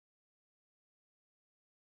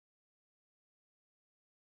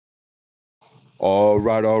All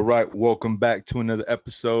right. Welcome back to another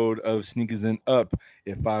episode of Sneakers and Up.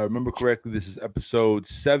 If I remember correctly, this is episode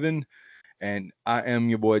 7, and I am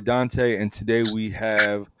your boy Dante. And today we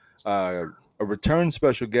have uh, a return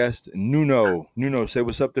special guest, Nuno. Nuno, say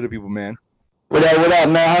what's up to the people, man. What up,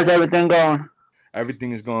 man? How's everything going?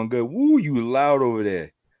 Everything is going good. Woo, you loud over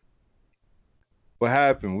there. What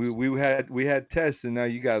happened? We had tests, and now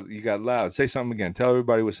you got loud. Say something again. Tell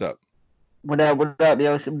everybody what's up. What up,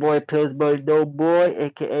 yo? It's your boy Pillsbury Doughboy,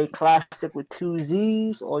 aka Classic with two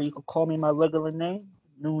Z's, or you can call me my regular name,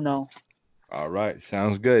 Nuno. All right,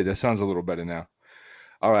 sounds good. That sounds a little better now.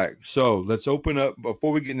 All right, so let's open up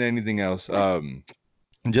before we get into anything else.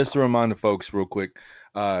 Just to remind the folks real quick.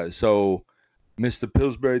 So Mr.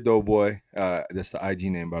 Pillsbury Doughboy, that's the IG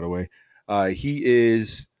name by the way. He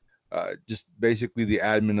is just basically the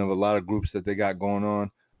admin of a lot of groups that they got going on.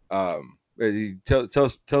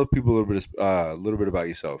 Tell people a little bit about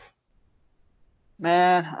yourself.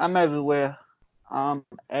 Man, I'm everywhere. I'm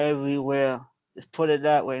everywhere. Just put it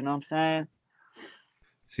that way, you know what I'm saying?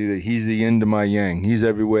 See that he's the yin to my yang. He's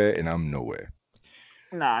everywhere and I'm nowhere.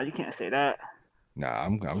 Nah, you can't say that. Nah,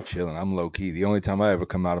 I'm chilling. I'm low key. The only time I ever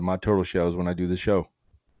come out of my turtle shell is when I do the show.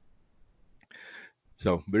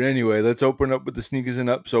 So, but anyway, let's open up with the sneakers and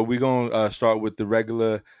up. So we're gonna start with the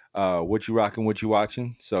regular what you rocking, what you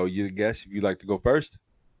watching. So you the guess if you'd like to go first.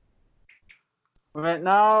 Right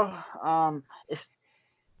now, I'm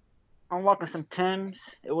walking some Tims.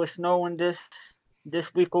 It was snowing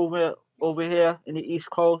this week over here in the East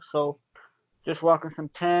Coast, so just walking some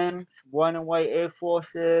Tims, one and white Air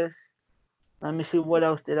Forces. Let me see what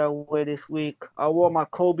else did I wear this week. I wore my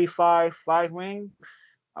Kobe five rings.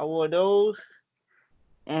 I wore those,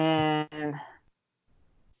 and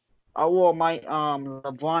I wore my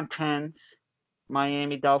LeBron tens,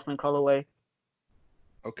 Miami Dolphin colorway.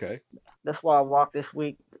 Okay. That's what I walked this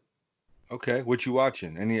week. Okay. What you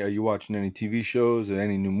watching? Any Are you watching any TV shows or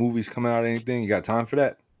any new movies coming out? Anything? You got time for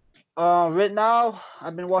that? Right now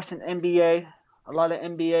I've been watching NBA, a lot of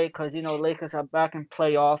NBA, cause Lakers are back in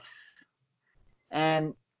playoffs,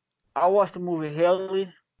 and I watched the movie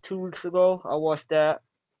Haley 2 weeks ago. I watched that.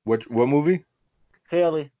 What movie?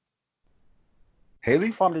 Haley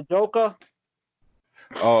Haley? from the Joker,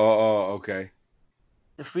 Okay.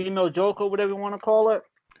 the female Joker, whatever you want to call it.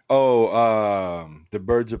 Oh, the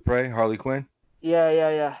Birds of Prey, Harley Quinn.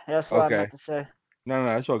 Yeah. That's what I Okay. meant to say. No,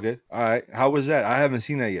 that's all good. All right. How was that? I haven't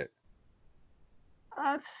seen that yet.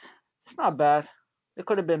 It's not bad. It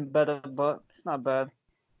could have been better, but it's not bad.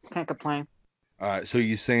 Can't complain. All right. So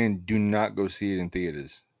you're saying do not go see it in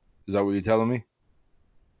theaters? Is that what you're telling me?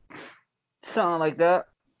 Something like that.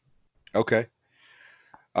 Okay.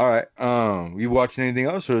 All right. You watching anything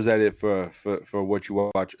else, or is that it for what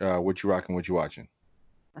you watch? What you rocking? What you watching?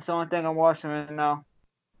 That's the only thing I'm watching right now.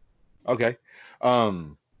 Okay.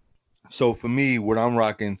 Um. So for me, what I'm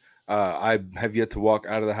rocking, I have yet to walk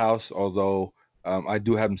out of the house. Although I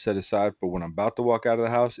do have them set aside for when I'm about to walk out of the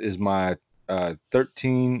house. Is my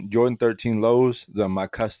 13 Jordan 13 lows, my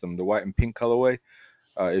custom, the white and pink colorway.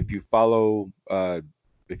 If you follow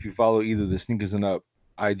either the sneakers and up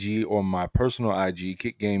IG or my personal IG,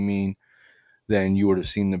 Kick Game Mean, then you would have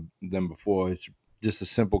seen them before. It's just a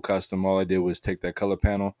simple custom. All I did was take that color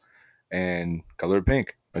panel and color it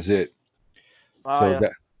pink. That's it. So Fire.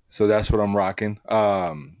 that so that's what I'm rocking.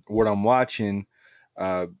 What I'm watching,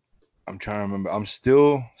 uh, I'm trying to remember. I'm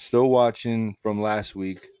still watching from last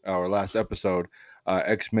week or last episode.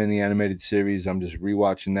 X Men the animated series. I'm just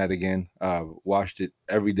rewatching that again. Watched it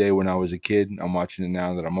every day when I was a kid. I'm watching it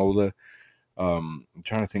now that I'm older. I'm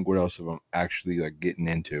trying to think what else I'm actually like getting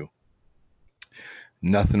into.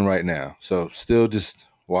 Nothing right now. So still just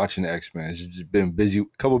watching X Men. It's just been busy,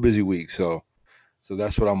 couple busy weeks. So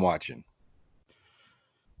that's what I'm watching.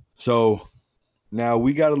 So now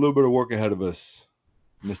we got a little bit of work ahead of us,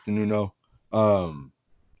 Mr. Nuno. Um,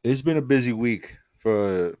 it's been a busy week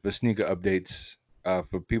for sneaker updates,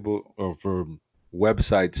 for people or for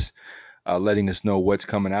websites letting us know what's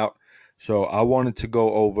coming out. So I wanted to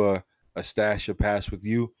go over a stash of pass with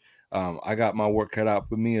you. I got my work cut out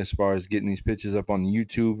for me as far as getting these pictures up on the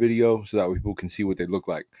YouTube video so that people can see what they look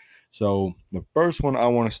like. So the first one I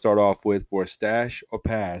want to start off with for a stash or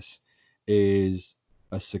pass is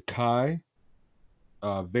a Sakai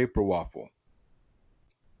vapor waffle.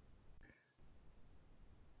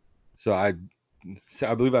 So I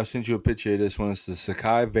believe I sent you a picture of this one. It's the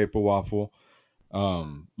Sakai vapor waffle.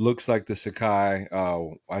 Looks like the Sakai.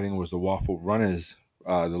 I think it was the waffle runners.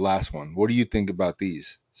 The last one. What do you think about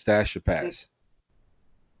these? Stash or I think pass?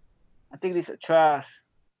 I think these are trash.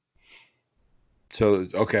 So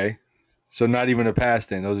okay. So not even a pass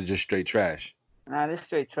then. Those are just straight trash. Nah, this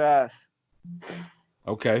straight trash.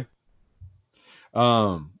 Okay.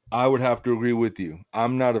 I would have to agree with you.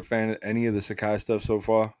 I'm not a fan of any of the Sakai stuff so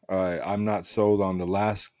far. I'm not sold on the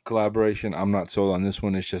last collaboration. I'm not sold on this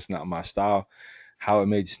one. It's just not my style. How it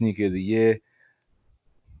made sneaker of the year,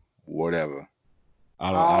 whatever.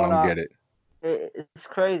 I I don't don't know. get it. It's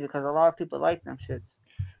crazy because a lot of people like them shits.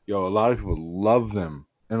 Yo, a lot of people love them,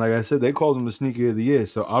 and like I said, they call them the sneaker of the year.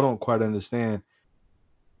 So I don't quite understand.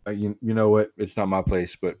 You know what? It's not my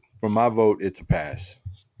place, but for my vote, it's a pass.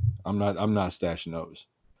 I'm not stashing those.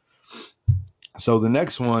 So the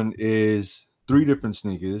next one is three different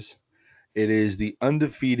sneakers. It is the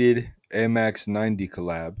undefeated Air Max 90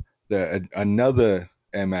 collab, another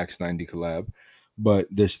Air Max 90 collab, but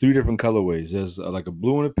there's three different colorways. There's like a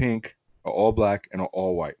blue and a pink, a all black, and an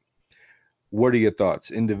all white. What are your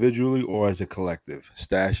thoughts, individually or as a collective?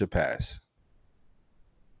 Stash or pass?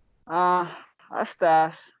 Uh, I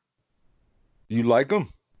stash. You like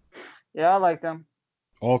them? Yeah, I like them.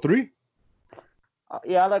 All three?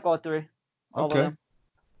 Yeah, I like all three. All of Okay. them.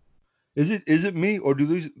 Is it me or do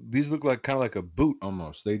these look like kind of like a boot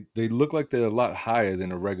almost? They look like they're a lot higher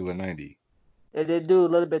than a regular 90. They do a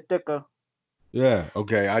little bit thicker. Yeah.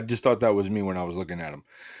 Okay. I just thought that was me when I was looking at them.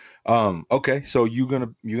 Okay, so you're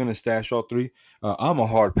gonna stash all three. I'm a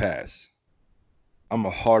hard pass. I'm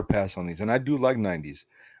a hard pass on these, and I do like 90s.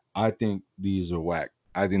 I think these are whack.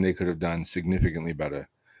 I think they could have done significantly better.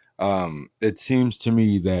 It seems to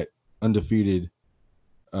me that undefeated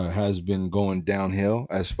has been going downhill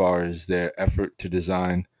as far as their effort to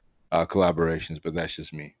design collaborations, but that's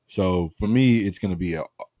just me. So for me, it's gonna be a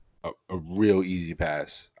real easy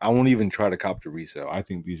pass. I won't even try to cop the resale. I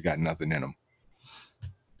think these got nothing in them.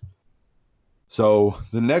 So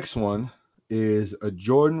the next one is a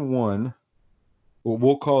Jordan 1.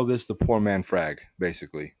 We'll call this the poor man frag,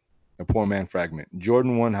 basically. A poor man fragment.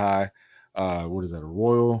 Jordan 1 high. What is that? A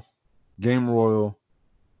Royal? Game Royal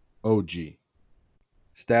OG.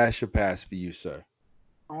 Stash or pass for you, sir?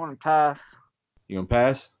 I want to pass. You gonna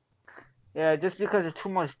pass? Yeah, just because it's too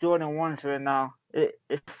much Jordan ones right now. It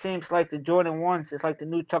seems like the Jordan ones is like the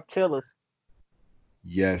new Chuck Taylors.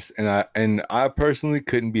 Yes, and I personally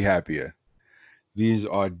couldn't be happier. These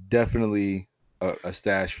are definitely a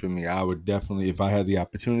stash for me. I would definitely, if I had the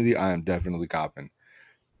opportunity, I am definitely copping.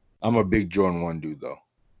 I'm a big Jordan 1 dude though.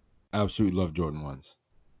 Absolutely love Jordan 1s.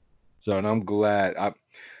 So, and I'm glad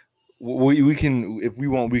we can, if we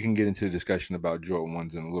want, we can get into a discussion about Jordan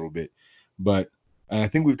 1s in a little bit. But and I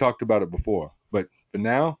think we've talked about it before. But for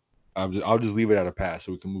now, I'll just leave it at a pass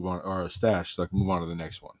so we can move on, or a stash so I can move on to the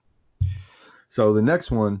next one. So the next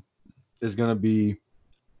one is gonna be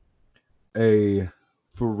a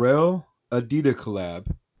Pharrell Adidas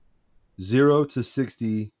collab, 0 to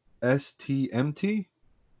 60 STMT.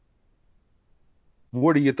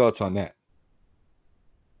 What are your thoughts on that?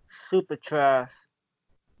 Super trash.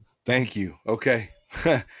 Thank you. Okay.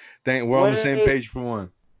 We're on the same Way page for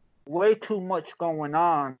one. way too much going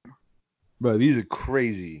on. Bro, these are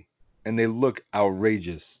crazy and they look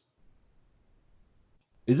outrageous.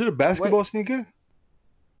 Is it a Wait, basketball sneaker?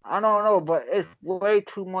 I don't know, but it's way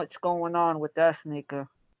too much going on with that sneaker.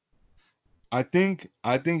 I think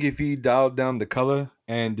if he dialed down the color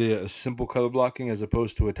and did a simple color blocking as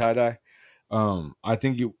opposed to a tie dye, I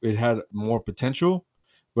think it had more potential.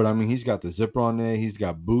 But I mean, he's got the zipper on there. He's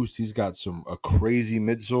got boost. He's got a crazy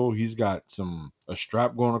midsole. He's got a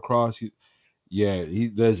strap going across. Yeah,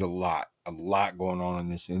 there's a lot going on in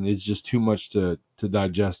this, and it's just too much to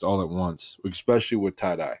digest all at once, especially with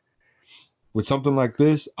tie dye. With something like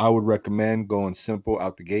this, I would recommend going simple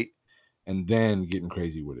out the gate and then getting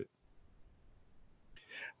crazy with it.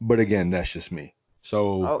 But again, that's just me.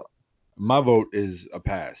 So I my vote is a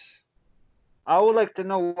pass. I would like to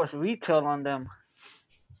know what's retail on them.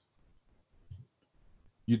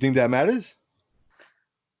 You think that matters?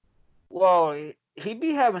 Well, he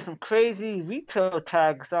be having some crazy retail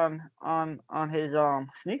tags on his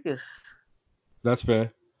sneakers. That's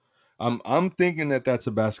fair. I'm thinking that that's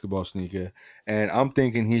a basketball sneaker, and I'm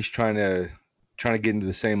thinking he's trying to get into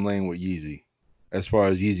the same lane with Yeezy, as far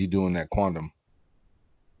as Yeezy doing that quantum.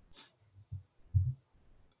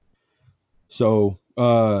 So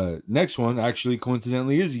next one actually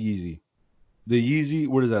coincidentally is Yeezy. The Yeezy,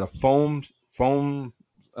 what is that? A foam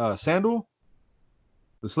sandal?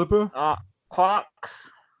 The slipper? Uh,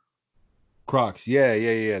 Crocs. Crocs. Yeah,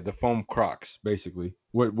 yeah, yeah. The foam Crocs, basically.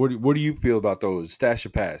 What do you feel about those? Stash or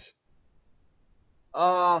pass?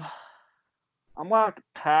 Uh, I'm gonna have to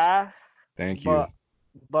pass, Thank you.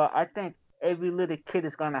 but I think every little kid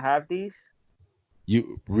is gonna have these.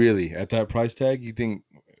 You really at that price tag, you think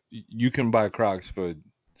you can buy Crocs for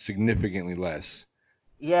significantly less?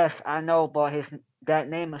 Yes, I know, but that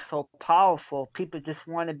name is so powerful. People just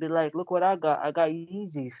want to be like, look what I got. I got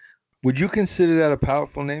Yeezys. Would you consider that a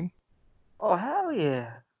powerful name? Oh hell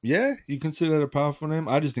yeah. Yeah, you consider that a powerful name?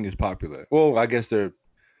 I just think it's popular. Well, I guess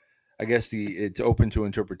it's open to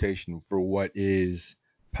interpretation for what is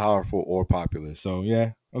powerful or popular. So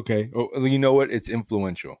yeah, okay. Oh, you know what? It's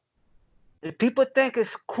influential. If people think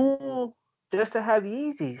it's cool just to have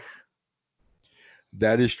Yeezys.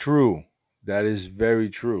 That is true. That is very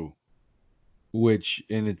true. Which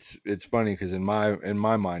and it's funny because in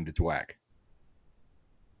my mind it's whack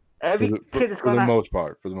Every kid is for the gonna most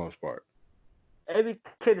part. For the most part. every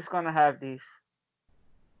kid is gonna have these.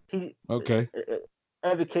 He Okay.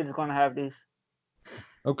 every kid is gonna have these.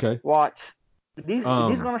 Okay. Watch. These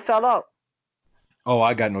Um. gonna sell out. Oh,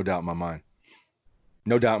 I got no doubt in my mind.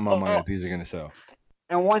 No doubt in my mind Oh, that these are gonna sell.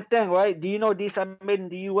 and one thing, right? Do you know these are made in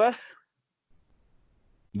the U.S.?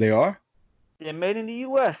 They are. They're made in the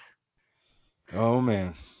U.S. Oh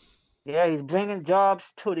man. Yeah, he's bringing jobs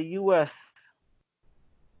to the U.S.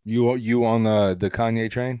 You on the Kanye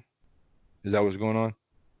train? Is that what's going on?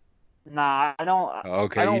 Nah, I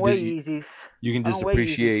Okay. don't wear Yeezys. You can I just don't wear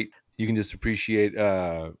Yeezys. appreciate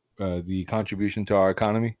the contribution to our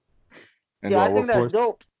economy and to Yeah, I our think that's workforce.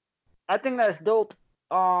 dope. I think that's dope.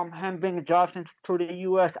 Him bringing jobs to the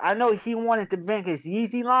U.S. I know he wanted to bring his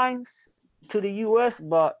Yeezy lines to the U.S.,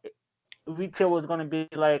 but retail was gonna be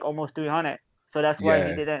like almost 300, so that's why he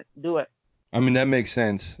Yeah. didn't do it. I mean that makes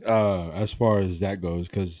sense as far as that goes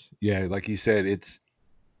cuz yeah, like you said it's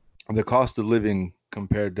the cost of living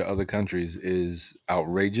compared to other countries is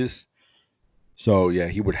outrageous. So yeah,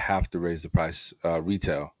 he would have to raise the price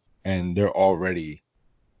retail and they're already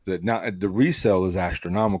the resale is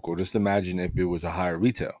astronomical. Just imagine if it was a higher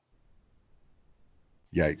retail.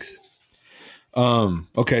 Yikes.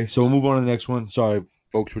 Okay, so we'll move on to the next one. Sorry,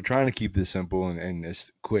 folks, we're trying to keep this simple and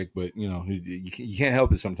it's quick, but you know, you can't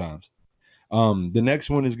help it sometimes. The next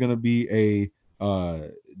one is gonna be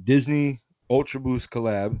a Disney Ultra Boost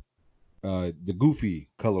collab, the Goofy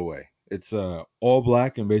colorway. It's all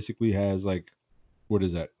black and basically has like what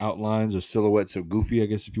is that? Outlines or silhouettes of Goofy, I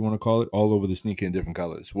guess if you want to call it, all over the sneaker in different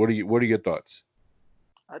colors. What are your thoughts?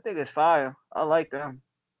 I think it's fire. I like them.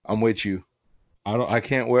 I'm with you. I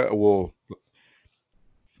can't wear well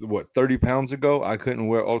what 30 pounds ago I couldn't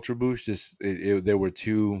wear Ultra Boost. Just they were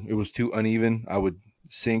too it was too uneven. I would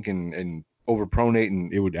sink and overpronate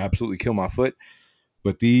and it would absolutely kill my foot.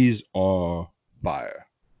 But these are fire.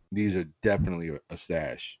 These are definitely a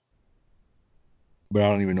stash. But I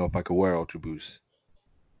don't even know if I could wear Ultra Boost.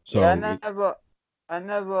 Yeah, So I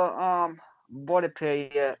never bought a pair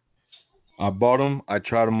yet. I bought them. I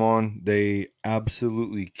tried them on. They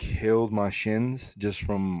absolutely killed my shins just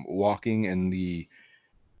from walking and the.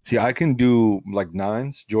 See, I can do like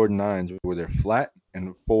nines, Jordan nines, where they're flat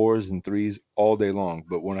and fours and threes all day long.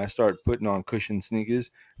 But when I start putting on cushion sneakers,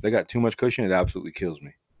 if they got too much cushion, it absolutely kills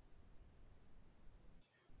me.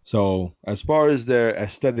 So as far as their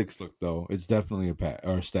aesthetics look, though, it's definitely a pat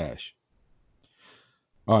or a stash.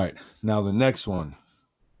 All right, now the next one,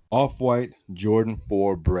 Off-White Jordan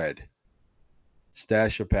 4 Bread,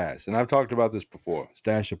 stash or pass. And I've talked about this before,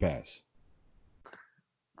 stash or pass.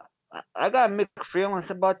 I got mixed feelings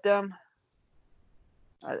about them.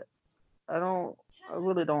 I I don't. I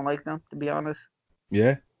really don't like them, to be honest.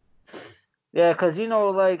 Yeah, Yeah, cause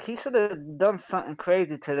like he should have done something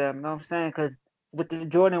crazy to them. You know what I'm saying? Cause with the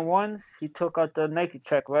Jordan ones, he took out the Nike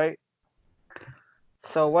check, right?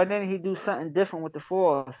 So why didn't he do something different with the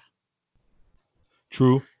fours?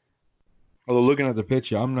 true. Although looking at the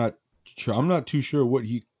picture, I'm not sure. I'm not too sure what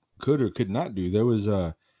he could or could not do. There was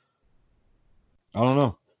I don't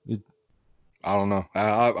know. I don't know.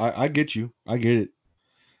 I get you. I get it.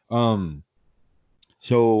 Um,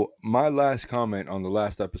 so my last comment on the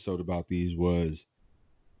last episode about these was,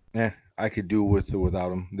 I could do with or without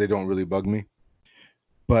them. They don't really bug me.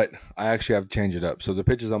 But I actually have to change it up. So the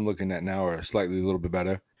pictures I'm looking at now are slightly a little bit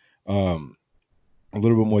better, um, a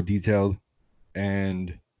little bit more detailed,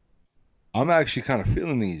 and I'm actually kind of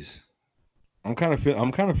feeling these. I'm kind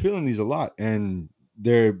of feeling these a lot, and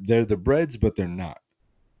they're the breads, but they're not.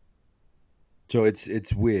 So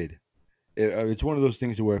it's weird. It's one of those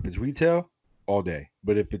things where if it's retail, all day,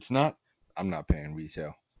 but if it's not, I'm not paying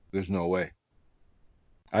retail. There's no way.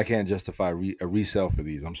 I can't justify a resale for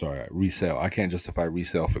these. I'm sorry, resale. I can't justify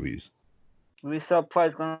resale for these. Resale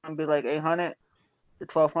price gonna be like 800 to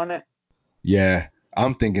 1200. Yeah,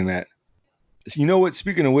 I'm thinking that. You know what?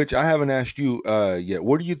 Speaking of which, I haven't asked you yet.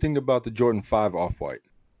 What do you think about the Jordan 5 Off-White?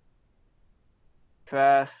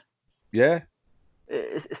 Trash. Yeah,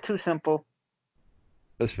 It's too simple.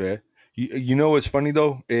 that's fair. You know what's funny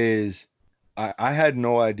though is I had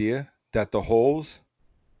no idea that the holes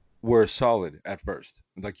were solid at first.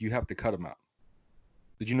 Like you have to cut them out.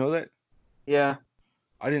 Did you know that? Yeah.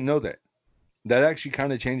 I didn't know that. That actually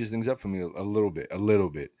kind of changes things up for me a little bit. A little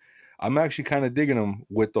bit. I'm actually kind of digging them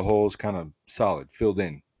with the holes kind of solid, filled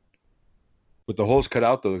in. With the holes cut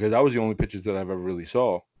out though, because that was the only pictures that I've ever really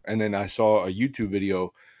saw. And then I saw a YouTube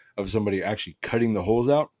video of somebody actually cutting the holes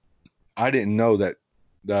out. I didn't know that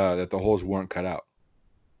the holes weren't cut out.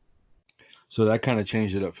 So that kind of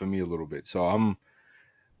changed it up for me a little bit. So I'm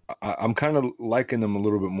kind of liking them a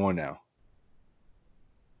little bit more now.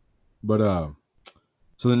 But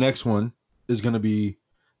so the next one is gonna be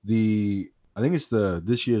I think it's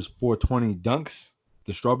this year's 420 Dunks,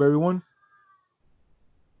 the strawberry one.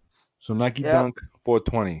 So Nike Yep. Dunk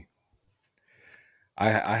 420.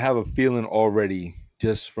 I have a feeling already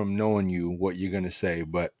just from knowing you what you're gonna say,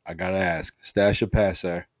 but I gotta ask, stash or pass,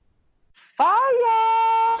 sir? Fire!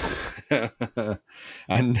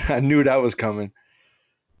 I knew that was coming.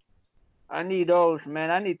 I need those, man.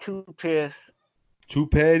 I need 2 pairs. 2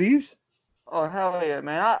 pair of these? Oh hell yeah,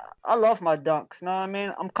 man. I love my dunks. Know what I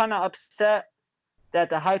mean? I'm kind of upset that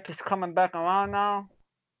the hype is coming back around now,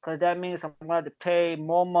 cause that means I'm going to pay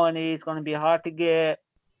more money. It's gonna be hard to get.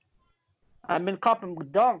 I've been copping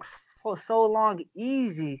dunks for so long,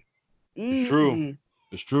 easy, It's true. easy.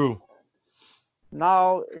 It's true.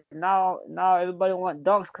 Now everybody want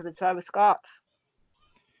dunks because of Travis Scott's.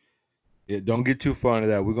 Yeah, don't get too far into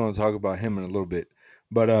that. We're gonna talk about him in a little bit.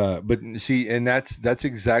 But see, and that's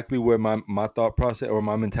exactly where my thought process or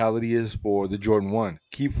my mentality is for the Jordan 1.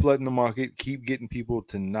 Keep flooding the market, keep getting people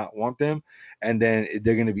to not want them, and then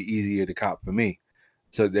they're gonna be easier to cop for me.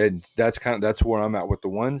 So then that's where I'm at with the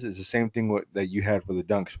ones. It's the same thing that you had for the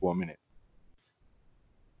dunks for a minute.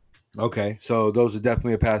 Okay, so those are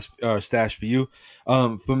definitely a pass stash for you.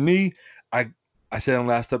 For me, I I said on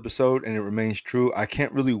last episode, and it remains true. I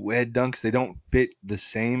can't really wear dunks. They don't fit the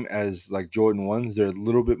same as like Jordan ones. They're a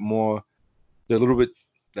little bit more. They're a little bit.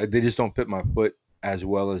 Like, they just don't fit my foot as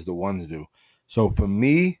well as the ones do. So for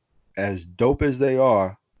me, as dope as they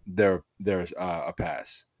are, there's a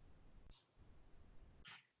pass.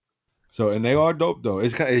 So and they are dope though.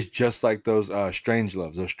 It's just like those Strange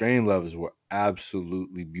Loves. Those Strange Loves were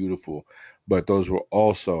absolutely beautiful, but those were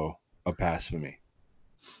also a pass for me.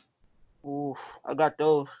 Oof, I got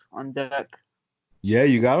those on deck. Yeah,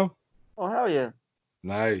 you got them. Oh hell yeah.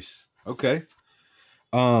 Nice. Okay.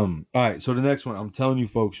 All right. So the next one, I'm telling you,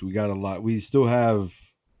 folks, we got a lot. We still have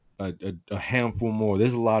a handful more.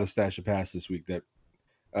 There's a lot of stash of pass this week that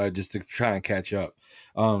just to try and catch up.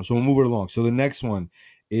 So we'll move it along. So the next one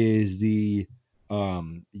is the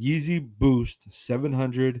Yeezy Boost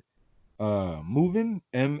 700 moving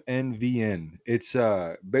MNVN. It's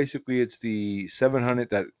basically it's the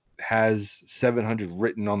 700 that has 700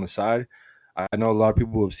 written on the side. I know a lot of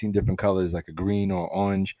people have seen different colors like a green or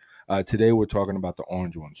orange. Today we're talking about the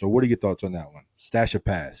orange one. So what are your thoughts on that one? Stash or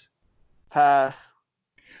pass? Pass.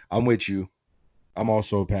 I'm with you. I'm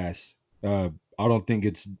also a pass. Uh, I don't think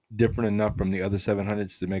it's different enough from the other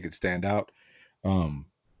 700s to make it stand out. Um,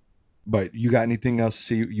 but you got anything else to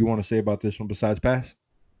see you want to say about this one besides pass?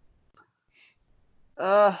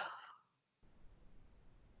 Uh,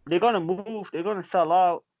 they're gonna move. They're gonna sell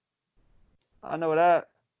out. I know that.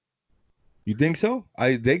 You think so?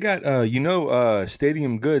 They got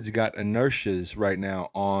Stadium Goods got inertias right now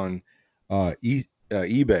on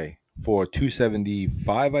eBay for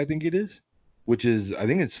 275, I think it is, which is I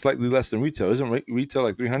think it's slightly less than retail. Isn't retail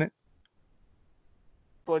like 300?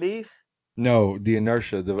 For these. No, the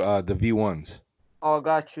inertia, the V1s. Oh,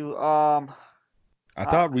 got you. I I,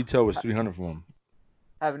 thought retail was 300 for them.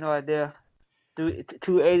 I have no idea.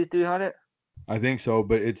 280, 300. I think so,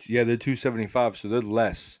 but they're 275, so they're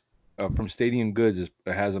less. From Stadium Goods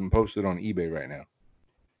has them posted on eBay right now.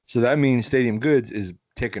 So that means Stadium Goods is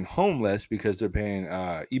taking home less because they're paying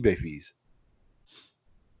eBay fees.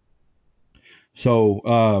 So,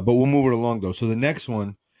 but we'll move it along though. So the next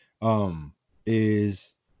one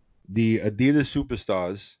is the Adidas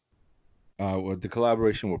Superstars with the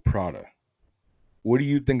collaboration with Prada. What do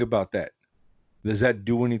you think about that? Does that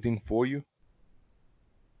do anything for you?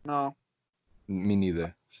 No. Me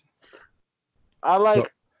neither. I So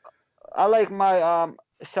like I like my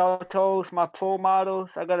shell toes, my pro models.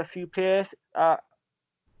 I got a few pairs. I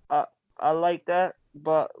I like that,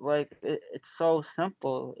 but like it's so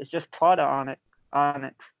simple. It's just Prada on it. On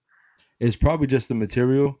it. it's probably just the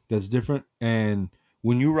material that's different. And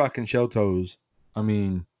when you rocking shell toes, I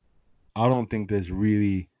mean, I don't think there's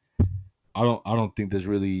really, I don't think there's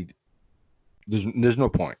really, there's no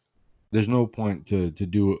point. There's no point to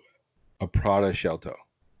do a Prada shell toe.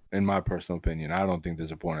 in my personal opinion. I don't think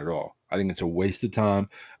there's a point at all. I think it's a waste of time,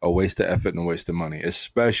 a waste of effort, and a waste of money,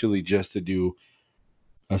 especially just to do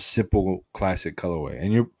a simple classic colorway.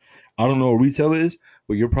 And I don't know what retail is,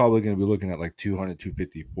 but you're probably going to be looking at like 200,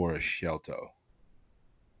 250 for a shell toe.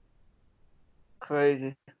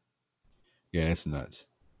 Crazy. Yeah, it's nuts.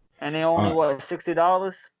 And they only, Uh, what,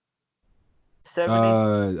 $60?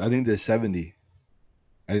 70? I think they're 70.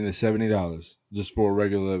 I think they're $70 just for a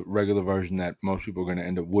regular version that most people are going to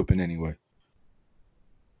end up whipping anyway.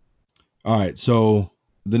 All right, so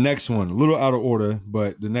the next one, a little out of order,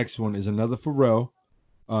 but the next one is another Pharrell,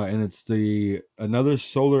 and it's another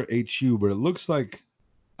Solar HU, but it looks like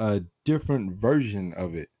a different version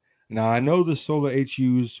of it. Now I know the Solar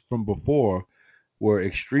HUs from before were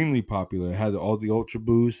extremely popular. It had all the Ultra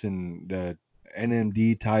Boost and the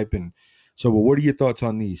NMD type, and so. But what are your thoughts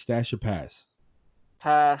on these? Stash or pass?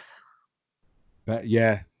 Pass.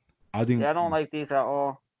 Yeah, I think Yeah, I don't like these at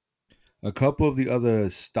all. a couple of the other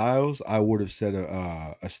styles I would have said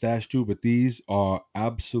a stash to, but these are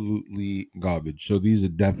absolutely garbage. So these are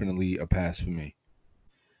definitely a pass for me.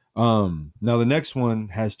 Now the next one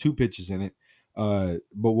has two pitches in it,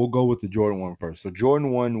 but we'll go with the Jordan 1 first. So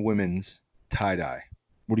Jordan 1 women's tie dye.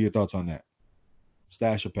 What are your thoughts on that?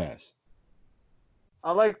 Stash or pass?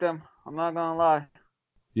 I like them. I'm not gonna lie.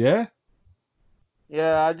 Yeah.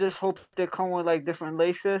 Yeah, I just hope they come with like different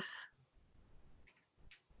laces,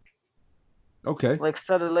 Okay. like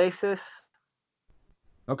studded laces.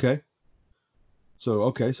 Okay.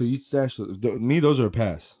 So you stash me. Those are a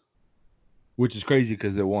pass, which is crazy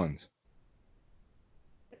because they're ones.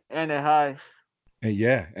 And they're highs. And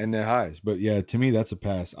yeah, and they're highs. But yeah, to me that's a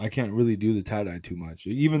pass. I can't really do the tie dye too much,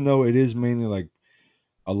 even though it is mainly like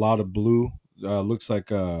a lot of blue. Looks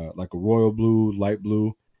like a royal blue, light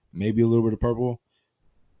blue, maybe a little bit of purple.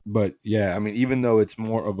 But yeah, I mean, even though it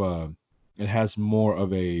has more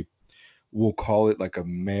of a, we'll call it like a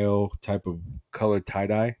male type of color tie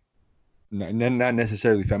dye, not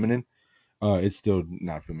necessarily feminine. It's still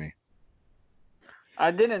not for me.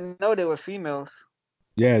 I didn't know they were females.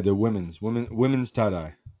 Yeah, the women's tie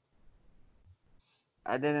dye.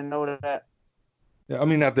 I didn't know that. Yeah, I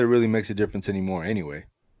mean, not that it really makes a difference anymore. Anyway,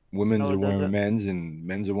 women's No, are it wearing doesn't. men's, and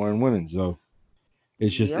men's are wearing women's. So Yep.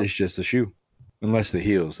 it's just a shoe, unless the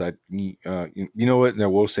heels. You know what? No,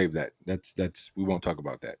 we'll save that. That's we won't talk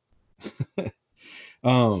about that.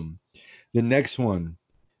 um, the next one,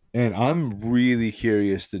 and I'm really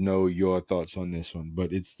curious to know your thoughts on this one,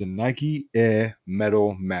 but it's the Nike Air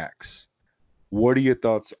Metal Max. What are your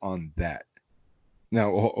thoughts on that?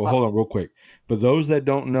 Now, Uh, hold on real quick. For those that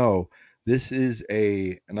don't know, this is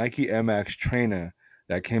a Nike Air Max trainer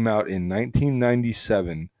that came out in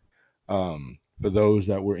 1997. For those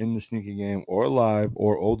that were in the sneaker game or alive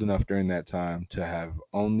or old enough during that time to have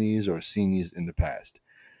owned these or seen these in the past.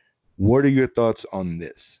 What are your thoughts on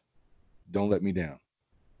this? Don't let me down.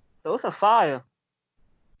 those are fire.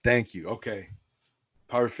 Thank you. Okay.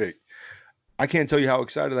 Perfect. I can't tell you how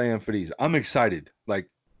excited I am for these. I'm excited. Like,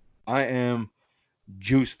 I am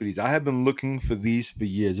juice for these. I have been looking for these for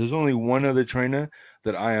years. There's only one other trainer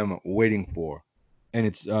that I am waiting for, and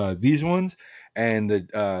it's these ones and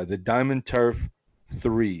the Diamond Turf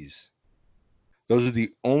threes. Those are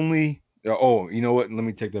the only. Oh, you know what? Let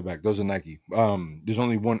me take that back. Those are Nike. There's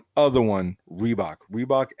only one other one, Reebok.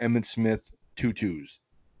 Reebok Emmett Smith two-twos,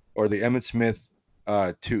 or the Emmett Smith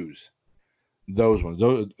twos. Those ones.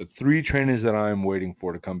 Those are three trainers that I'm waiting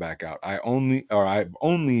for to come back out. I've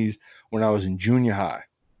owned these when I was in junior high.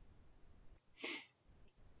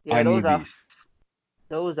 Yeah, I need these.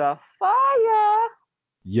 those are fire.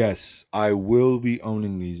 Yes, I will be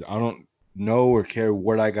owning these. I don't know or care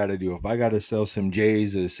what I got to do. If I got to sell some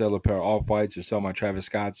J's or sell a pair of Off-Whites or sell my Travis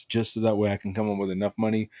Scotts just so that way I can come up with enough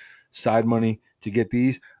money, side money to get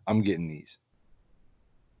these, I'm getting these.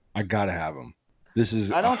 I got to have them. This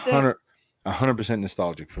is I a don't think 100%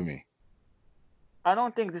 nostalgic for me. I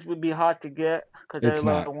don't think this would be hard to get because It's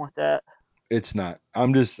everybody not. wants that. It's not.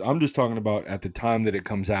 I'm just talking about at the time that it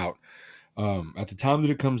comes out. At the time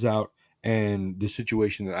that it comes out and the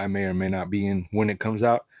situation that I may or may not be in when it comes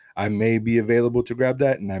out, I may be available to grab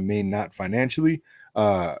that and I may not financially.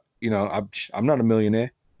 I'm not a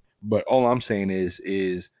millionaire, but all I'm saying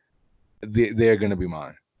is they're going to be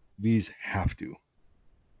mine. These have to.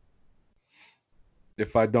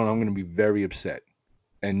 If I don't, I'm going to be very upset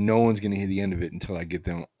and no one's going to hear the end of it until I get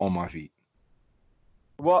them on my feet.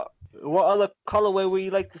 What other colorway would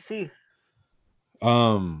you like to see?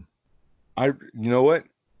 Um, you know what?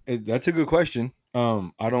 That's a good question.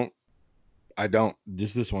 I don't.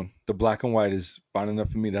 Just this one. The black and white is fine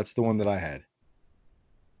enough for me. That's the one that I had.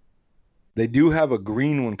 They do have a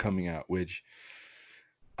green one coming out, which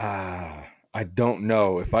I don't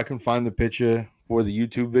know. If I can find the picture for the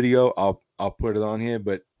YouTube video, I'll put it on here.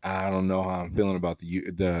 But I don't know how I'm feeling about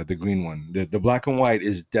the green one. The black and white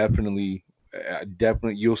is definitely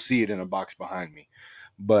you'll see it in a box behind me.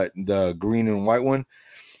 But the green and white one,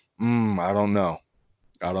 I don't know.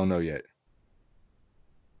 I don't know yet.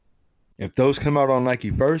 If those come out on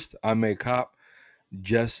Nike first, I may cop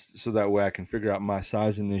just so that way I can figure out my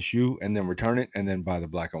size in this shoe and then return it and then buy the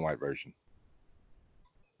black and white version.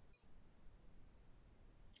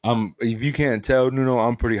 If you can't tell, Nuno,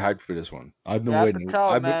 I'm pretty hyped for this one. I've been Yeah, I could waiting.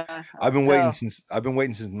 tell, man. I I've could been waiting tell.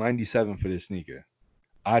 since '97 for this sneaker.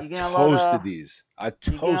 I You getting a lot toasted of these. I you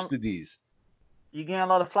getting toasted these. you getting a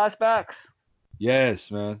lot of flashbacks.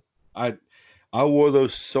 Yes, man. I I wore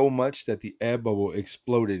those so much that the air bubble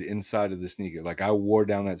exploded inside of the sneaker. Like I wore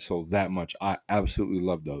down that sole that much. I absolutely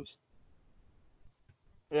love those.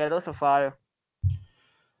 Yeah, those are fire.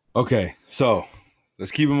 Okay, so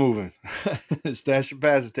let's keep it moving. Stash your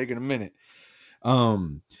pass is taking a minute.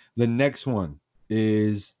 The next one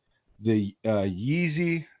is the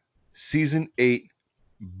Yeezy Season 8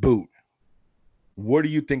 boot. What do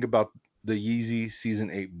you think about the Yeezy Season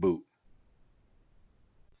 8 boot?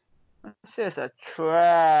 This is a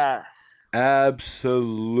trash.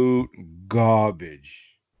 Absolute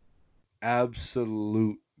garbage.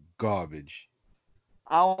 Absolute garbage.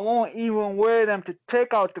 I won't even wear them to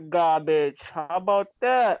take out the garbage. How about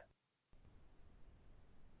that?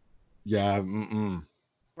 Yeah,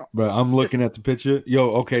 but I'm looking at the picture. Yo,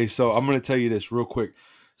 okay, so I'm gonna tell you this real quick.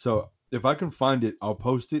 So if I can find it, I'll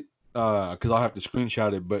post it because I'll have to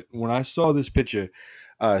screenshot it. But when I saw this picture,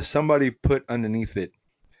 somebody put underneath it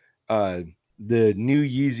uh, the new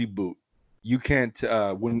Yeezy boot. You can't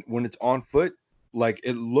when it's on foot, like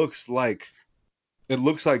it looks like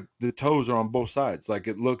the toes are on both sides. Like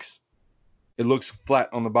it looks flat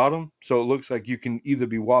on the bottom, so it looks like you can either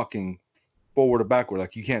be walking forward or backward.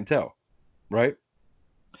 Like you can't tell, right?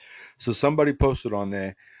 So somebody posted on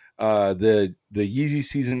there the Yeezy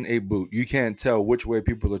Season 8 boot. You can't tell which way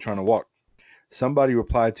people are trying to walk. Somebody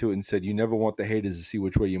replied to it and said, "You never want the haters to see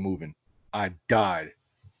which way you're moving." I died.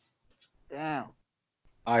 Damn.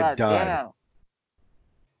 I God died.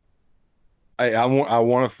 damn. I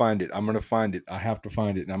want to find it. I'm gonna find it. I have to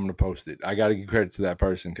find it and I'm gonna post it. I gotta give credit to that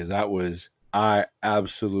person because I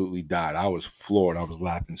absolutely died. I was floored. I was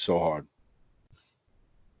laughing so hard.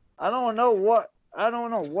 I don't know what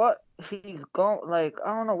he's going like.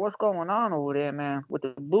 I don't know what's going on over there, man, with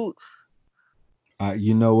the boots.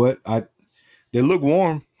 You know what? They look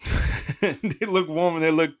warm. They look warm and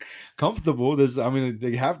they look comfortable. I mean,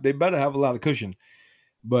 they better have a lot of cushion.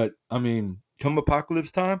 But I mean, come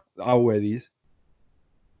apocalypse time, I'll wear these.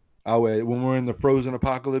 I'll wear when we're in the frozen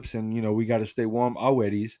apocalypse and we got to stay warm. I'll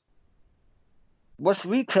wear these. What's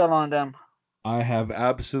retail on them? I have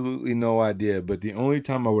absolutely no idea, but the only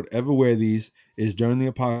time I would ever wear these is during the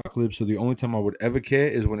apocalypse. So the only time I would ever care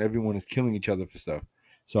is when everyone is killing each other for stuff.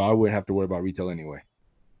 So I wouldn't have to worry about retail anyway.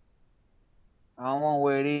 I don't want to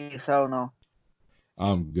wear these. Hell no.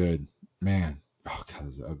 I'm good, man. Oh god,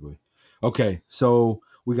 this is ugly. Okay, so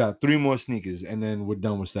we got three more sneakers, and then we're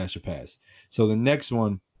done with Stash or Pass. So the next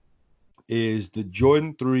one is the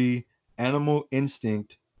Jordan 3 Animal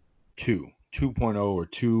Instinct 2, 2.0 or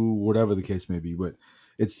 2, whatever the case may be, but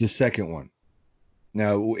it's the second one.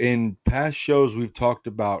 Now, in past shows, we've talked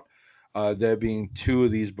about there being two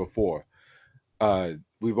of these before.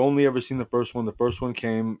 We've only ever seen the first one. The first one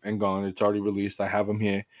came and gone. It's already released. I have them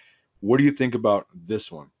here. What do you think about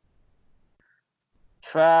this one?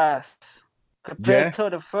 Trash. Compared Yeah, to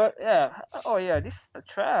the first, yeah. Oh yeah, these are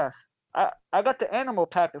trash. I got the animal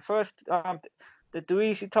pack. The first the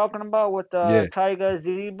threes you talking about with the yeah. tiger,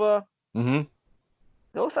 zebra. Mm-hmm.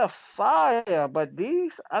 Those are fire, but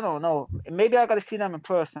these I don't know. Maybe I gotta see them in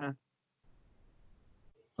person.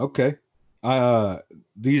 Okay.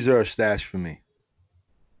 These are a stash for me.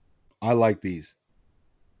 I like these.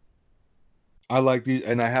 I like these,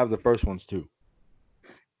 and I have the first ones too.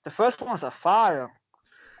 The first one's a fire.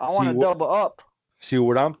 I want See to what? double up. See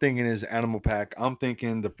what I'm thinking is animal pack. I'm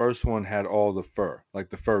thinking the first one had all the fur, like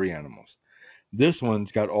the furry animals. This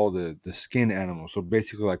one's got all the skin animals, so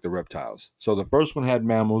basically like the reptiles. So the first one had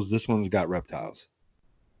mammals. This one's got reptiles.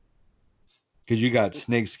 Because you got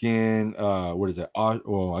snake skin. What is that?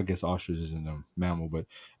 Well, I guess ostrich isn't a mammal,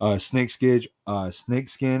 but snake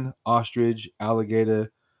skin, ostrich,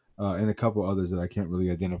 alligator, and a couple others that I can't really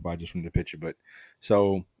identify just from the picture. But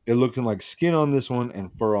so it looking like skin on this one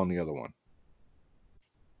and fur on the other one.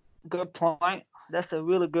 Good point. That's a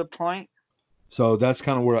really good point. So that's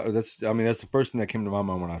kind of where that's the first thing that came to my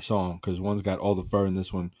mind when I saw them because one's got all the fur and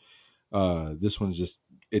this one's just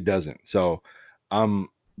it doesn't. So I'm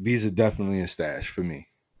These are definitely a stash for me.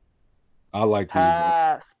 I like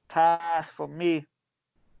these. Pass for me.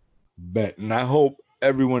 Bet. And I hope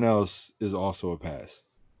everyone else is also a pass.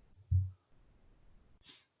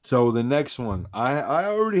 So the next one, I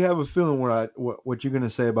already have a feeling what you're gonna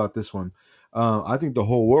say about this one. I think the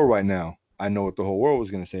whole world right now. I know what the whole world was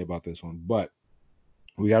gonna say about this one, but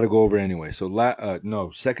we got to go over it anyway. So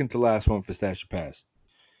no, second to last one for Stash or Pass.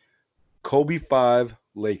 Kobe 5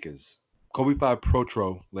 Lakers. Kobe 5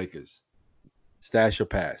 Protro Lakers. Stash or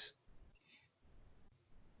pass?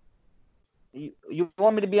 You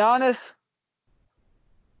want me to be honest?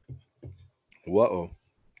 Whoa.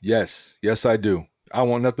 Yes. Yes, I do. I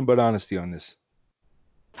want nothing but honesty on this.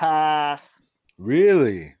 Pass.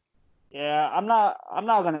 Really? Yeah, I'm not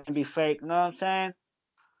gonna be fake. You know what I'm saying?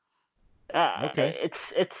 Okay.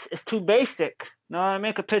 It's too basic. You know what I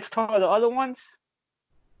mean? Compared to all the other ones,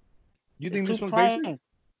 You it's think too this one's basic? plain.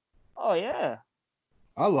 Oh yeah,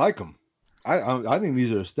 I like them. I think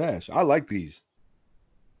these are a stash. I like these.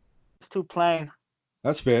 it's too plain.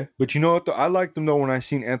 That's fair. But you know what? Though? I like them though when I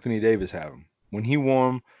seen Anthony Davis have them. When he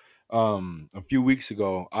wore them a few weeks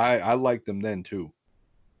ago, I liked them then too.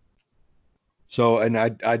 So and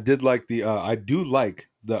I did like I do like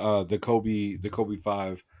the Kobe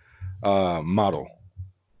 5 model.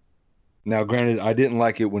 Now, granted, I didn't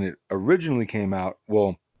like it when it originally came out.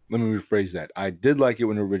 Well, let me rephrase that. I did like it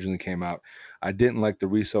when it originally came out. I didn't like the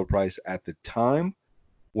resale price at the time.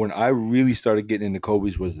 When I really started getting into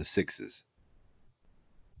Kobe's was the sixes.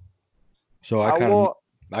 So I wore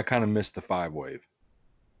I kind of missed the 5 wave.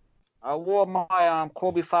 I wore my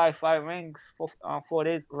Kobe five rings for 4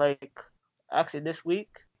 days. Like actually this week,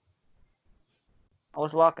 I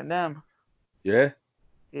was rocking them. Yeah.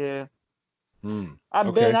 Yeah, Hmm.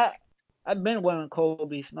 I've been Okay. I, I've been wearing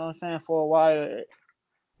Kobe's. You know what I'm saying, for a while.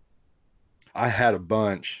 I had a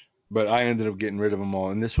bunch, but I ended up getting rid of them all,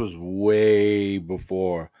 and this was way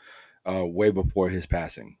before his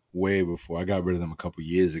passing. Way before I got rid of them a couple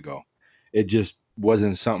years ago. It just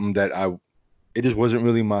wasn't something that it just wasn't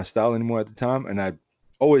really my style anymore at the time. And I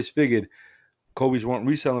always figured Kobe's weren't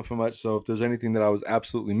reselling for much. So if there's anything that I was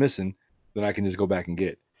absolutely missing, then I can just go back and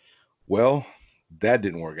get. Well, that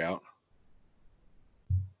didn't work out.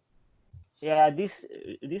 Yeah, these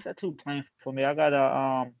are too plain for me. I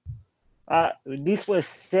gotta this was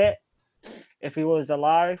set if he was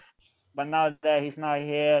alive, but now that he's not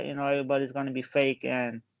here, everybody's gonna be fake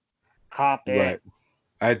and cop Right.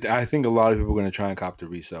 it. I think a lot of people are going to try and cop the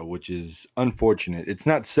resale, which is unfortunate. It's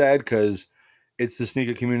not sad because it's the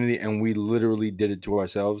sneaker community and we literally did it to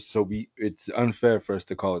ourselves. So it's unfair for us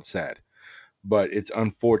to call it sad, but it's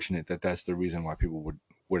unfortunate that that's the reason why people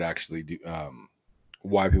would actually do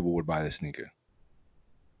why people would buy the sneaker.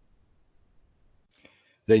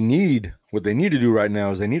 What they need to do right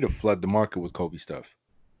now is they need to flood the market with Kobe stuff.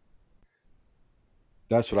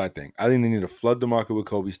 That's what I think. I think they need to flood the market with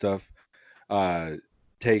Kobe stuff. Uh,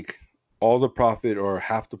 take all the profit or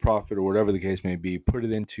half the profit or whatever the case may be, put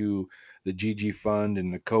it into the GG Fund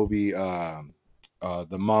and the Kobe,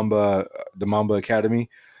 the Mamba Academy.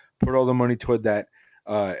 Put all the money toward that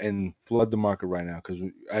and flood the market right now. Because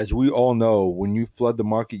as we all know, when you flood the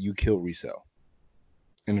market, you kill resale.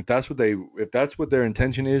 And if that's what their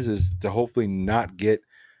intention is to hopefully not get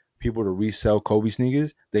people to resell Kobe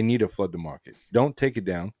sneakers, they need to flood the market. Don't take it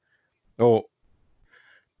down. Oh,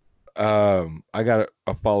 I got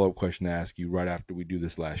a follow up question to ask you right after we do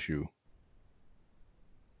this last shoe.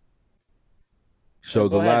 Yeah, So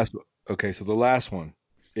go ahead. the last one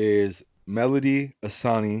is Melody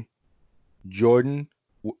Asani Jordan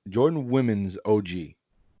Women's OG.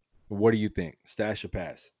 What do you think? Stash or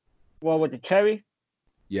pass? Well, with the cherry,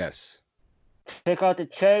 Yes. take out the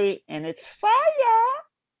cherry and it's fire.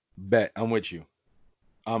 Bet. I'm with you.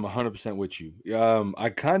 I'm 100% with you. I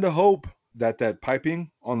kind of hope that piping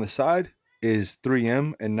on the side is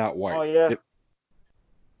 3M and not Oh white. yeah.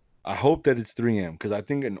 I hope that it's 3M because I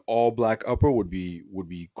think an all black upper would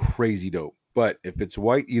be crazy dope. But if it's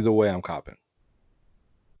white, either way, I'm copping.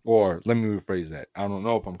 Or let me rephrase that. I don't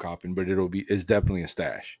know if I'm copping, but it's definitely a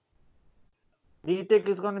stash. Do you think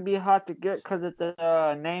it's gonna be hard to get because of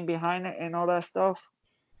the name behind it and all that stuff?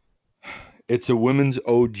 It's a women's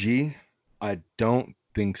OG. I don't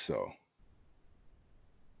think so.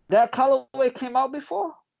 That colorway came out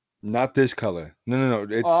before. Not this color. No, no,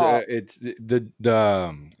 no. Oh, It's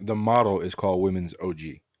the model is called women's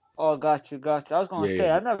OG. oh, got you. I was gonna Yeah, say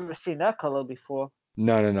yeah. I've never seen that color before.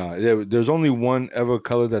 No, no, no. There's only one ever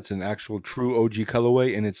color that's an actual true OG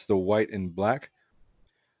colorway, and it's the white and black.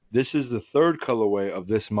 This is the third colorway of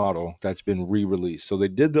this model that's been re-released. So they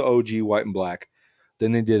did the OG white and black,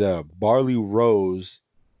 then they did a barley rose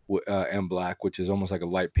and black, which is almost like a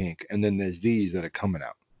light pink, and then there's these that are coming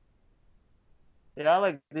out. Yeah, I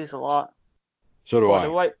like these a lot. So do For the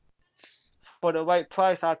I. right for the right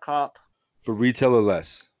price, I cop. For retail or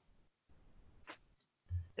less.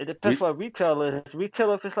 It depends Re- what retail is.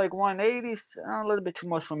 Retail, if it's like 180, it's a little bit too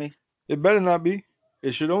much for me. it better not be.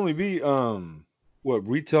 It should only be what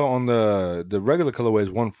retail on the regular colorway is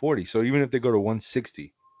 140. So even if they go to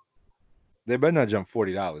 160, they better not jump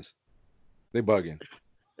 $40. They bugging.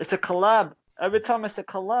 It's a collab. Every time it's a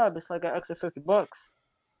collab, it's like an extra $50.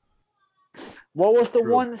 What was the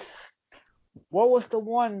True. ones? What was the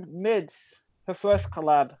one mids? Her first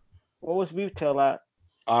collab. What was retail at?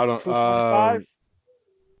 I don't 225.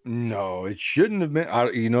 no, it shouldn't have been.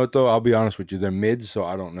 You know what though? I'll be honest with you. They're mids, so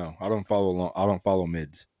I don't know. I don't follow along. I don't follow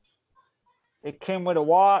mids. It came with a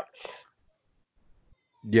watch.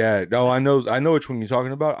 Yeah, no, I know which one you're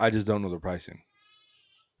talking about. I just don't know the pricing.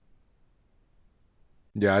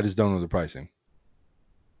 Yeah, I just don't know the pricing.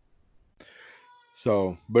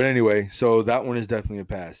 So, but anyway, so that one is definitely a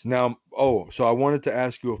pass. Now, so I wanted to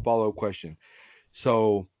ask you a follow-up question.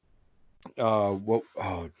 So, what?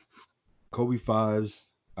 Oh, Kobe fives.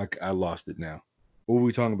 I lost it now. What were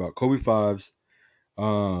we talking about? Kobe fives.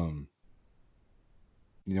 Um,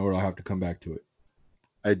 you know what? I'll have to come back to it.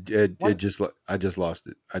 One I just lost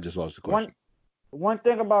it. I just lost the one question. one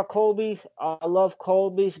thing about Kobe's, I love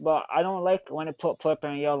Kobe's, but I don't like when they put purple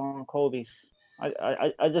and yellow on Kobe's.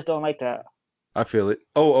 I just don't like that. I feel it.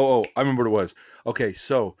 Oh! I remember what it was. Okay,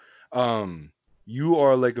 so um, you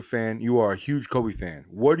are a Laker fan. You are a huge Kobe fan.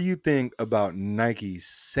 What do you think about Nike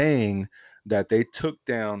saying that they took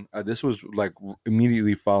down? This was like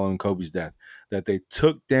immediately following Kobe's death. That they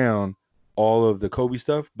took down all of the Kobe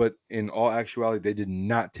stuff, but in all actuality, they did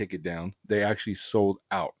not take it down. They actually sold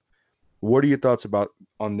out. What are your thoughts about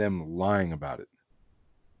on them lying about it?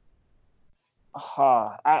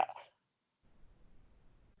 Uh, I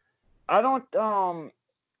I don't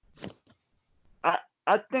I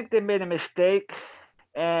I think they made a mistake,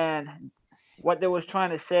 and what they was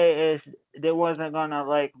trying to say is they wasn't gonna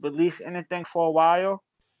like release anything for a while.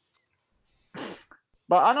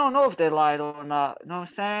 But I don't know if they lied or not. You know what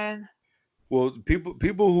I'm saying? Well,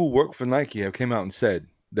 people who work for Nike have came out and said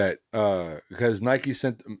that because Nike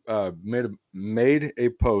sent made a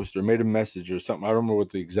post or made a message or something. I don't remember what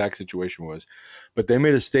the exact situation was, but they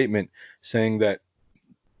made a statement saying that,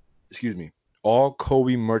 excuse me, all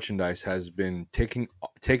Kobe merchandise has been taken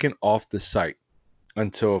off the site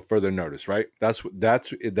until further notice. Right?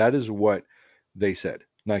 That is what they said.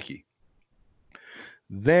 Nike.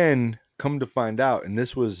 Then come to find out, and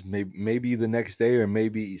this was maybe the next day or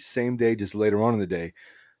maybe same day, just later on in the day,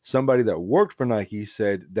 somebody that worked for Nike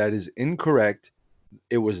said that is incorrect.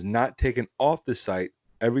 It was not taken off the site.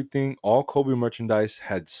 Everything, all Kobe merchandise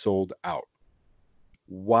had sold out.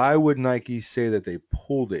 Why would Nike say that they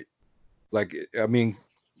pulled it? Like, I mean,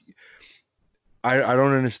 I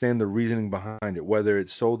don't understand the reasoning behind it, whether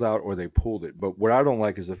it's sold out or they pulled it. But what I don't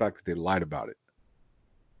like is the fact that they lied about it.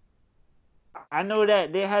 I know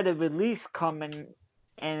that they had a release coming,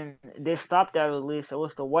 and they stopped that release. It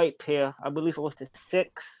was the white pair. I believe it was the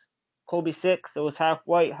six, Kobe six. It was half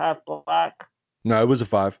white, half black. No, it was a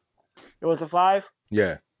five. It was a five.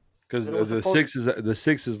 Yeah, because It was supposed. the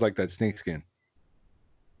six is like that snakeskin.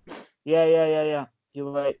 Yeah.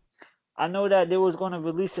 You're right. I know that they was gonna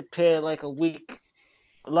release a pair like a week,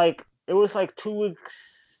 like it was like 2 weeks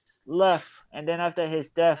left, and then after his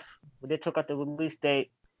death, they took out the release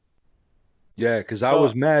date. Yeah, because I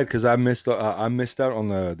was So mad because I missed out on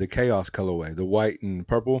the chaos colorway, the white and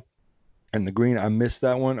purple and the green. I missed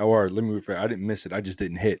that one. Or let me rephrase, I didn't miss it. I just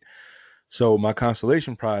didn't hit. So my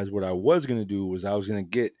consolation prize, what I was gonna do was I was gonna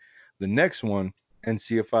get the next one and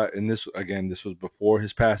see if I and this again, this was before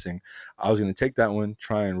his passing. I was gonna take that one,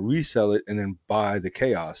 try and resell it, and then buy the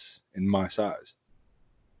chaos in my size.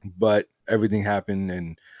 But everything happened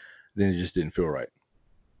and then it just didn't feel right.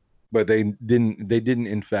 But they didn't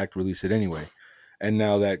in fact release it anyway. And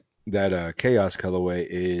now that chaos colorway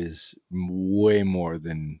is way more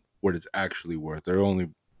than what it's actually worth. They're only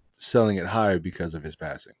selling it higher because of his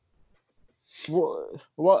passing.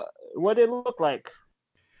 what did it look like?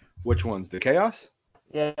 Which one's the chaos?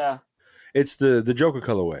 Yeah. It's the Joker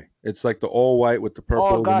colorway. It's like the all white with the Oh,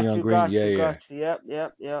 purple, the neon green. Yeah, yeah. got you.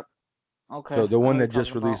 Yep. Okay, So the I know one what you're that talking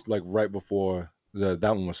just about. released like right before that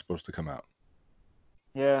one was supposed to come out.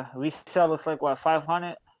 Yeah, resell is like what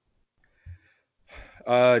 500.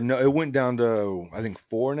 No, it went down to I think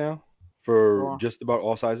 4 now for Oh, just about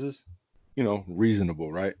all sizes.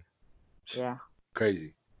 Reasonable, right? yeah.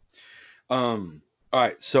 Crazy. All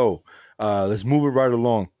right, so let's move it right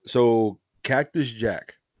along. So Cactus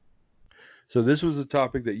Jack. So this was a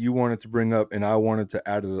topic that you wanted to bring up, and I wanted to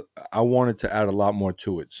add a lot more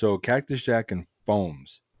to it. So Cactus Jack and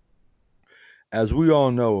foams, as we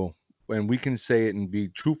all know, and we can say it and be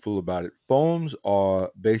truthful about it, foams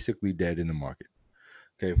are basically dead in the market.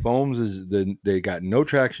 Okay, foams they got no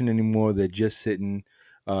traction anymore. They're just sitting.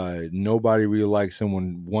 Nobody really likes them.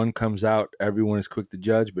 When one comes out, everyone is quick to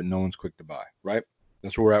judge, but no one's quick to buy. Right?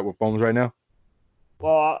 That's where we're at with foams right now.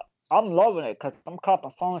 Well, I'm loving it because I'm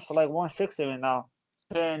copping phones for like 160 right now,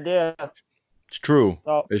 here and there. It's true.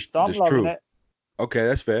 So I'm It's loving true. it. Okay,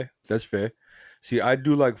 that's fair. That's fair. See, I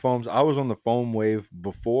do like foams. I was on the foam wave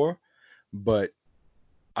before, but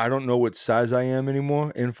I don't know what size I am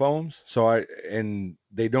anymore in foams. And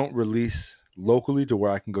they don't release locally to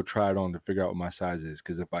where I can go try it on to figure out what my size is.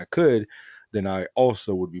 Because if I could, then I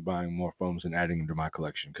also would be buying more foams and adding them to my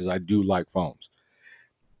collection because I do like foams.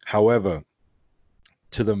 However,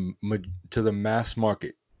 to the mass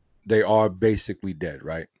market, they are basically dead,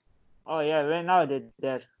 right? Oh yeah, right now they're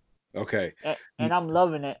dead, Okay. and I'm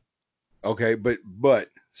loving it. Okay, but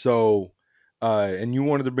so and you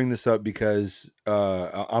wanted to bring this up because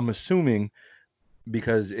I'm assuming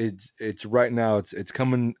because it's right now it's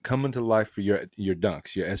coming to life for your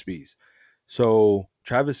dunks, your SBs. So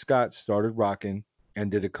Travis Scott started rocking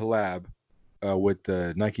and did a collab with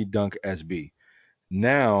the Nike Dunk SB.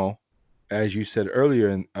 Now, as you said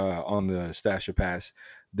earlier on the Stasher Pass,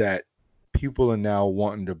 that people are now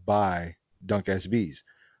wanting to buy Dunk SBs.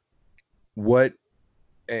 What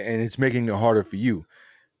and it's making it harder for you.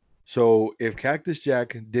 So if Cactus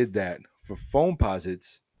Jack did that for foam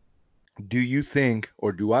posits, do you think,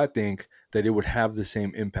 or do I think, that it would have the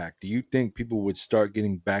same impact? Do you think people would start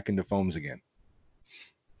getting back into foams again?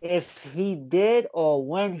 If he did or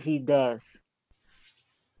when he does.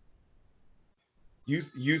 You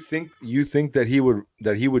think that he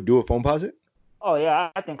would do a foam posit? Oh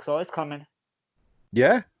yeah, I think so. It's coming.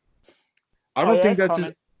 Yeah, I Oh don't yeah, think it's that's his.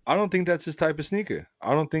 coming. I don't think that's his type of sneaker.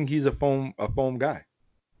 I don't think he's a foam guy.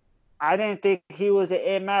 I didn't think he was an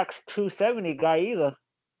Air Max 270 guy either.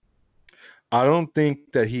 I don't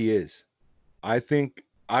think that he is. I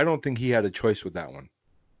don't think he had a choice with that one.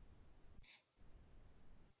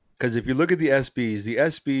 Because if you look at the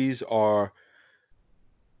SBs are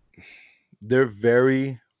they're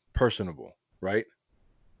very personable, right?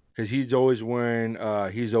 Because he's always wearing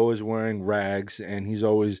rags, and he's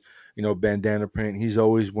always bandana print. He's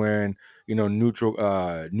always wearing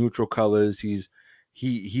neutral colors.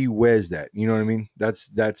 He wears that. You know what I mean? That's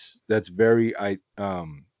very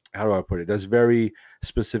how do I put it? That's very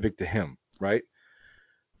specific to him, right?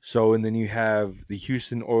 So and then you have the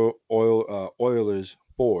Houston Oilers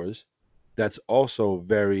fours. That's also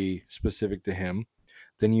very specific to him.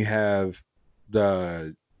 Then you have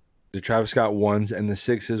the Travis Scott ones and the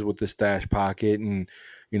sixes with the stash pocket and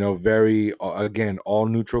very again all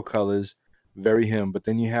neutral colors, very him. But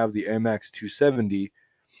then you have the MX 270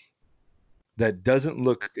 that doesn't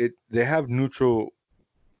look it. They have neutral.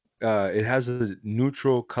 It has a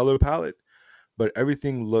neutral color palette, but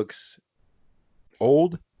everything looks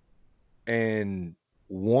old and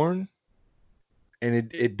worn, and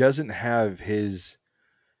it doesn't have his.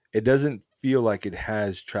 It doesn't feel like it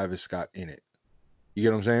has Travis Scott in it. You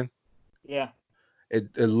get what I'm saying? Yeah.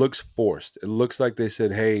 It looks forced. It looks like they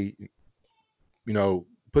said, "Hey,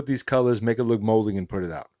 put these colors, make it look molding, and put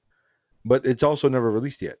it out." But it's also never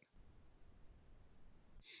released yet.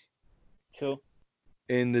 True.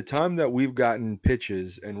 In the time that we've gotten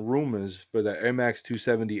pitches and rumors for the Air Max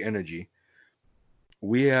 270 Energy,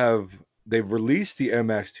 they've released the Air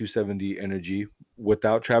Max 270 Energy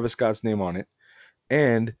without Travis Scott's name on it,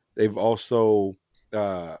 and they've also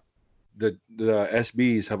uh, the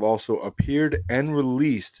SBs have also appeared and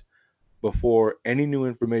released before any new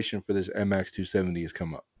information for this MX 270 has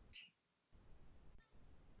come up.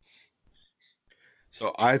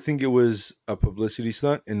 So I think it was a publicity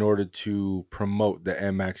stunt in order to promote the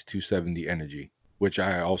MX 270 Energy, which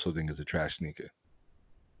I also think is a trash sneaker.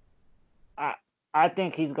 I I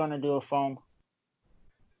think he's gonna do a foam.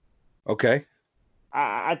 Okay.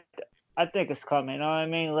 I I think it's coming. You know what I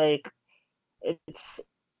mean? Like it's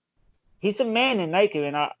he's a man in Nike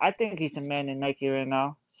right now. I think he's the man in Nike right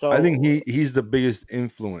now. I think So he's the biggest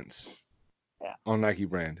influence yeah. on Nike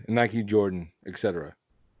brand, Nike Jordan, etc.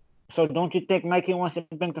 So don't you think Nike wants to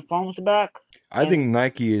bring the foams back? I And think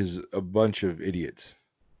Nike is a bunch of idiots.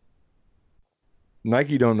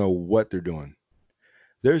 Nike don't know what they're doing.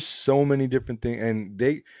 There's so many different things,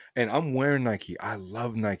 and I'm wearing Nike. I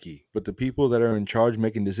love Nike, but the people that are in charge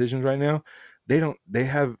making decisions right now, they don't. They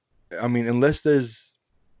have. I mean, unless there's,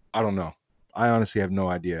 I don't know. I honestly have no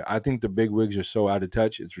idea. I think the big wigs are so out of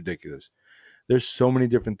touch. It's ridiculous. There's so many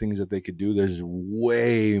different things that they could do. There's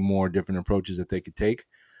way more different approaches that they could take.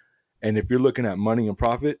 And if you're looking at money and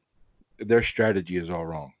profit, their strategy is all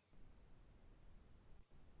wrong.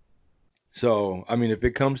 So, I mean, if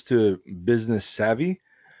it comes to business savvy,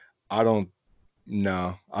 I don't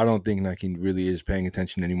no, I don't think Nike really is paying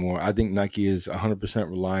attention anymore. I think Nike is 100%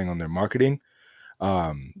 relying on their marketing,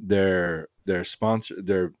 their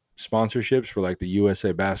sponsorships for like the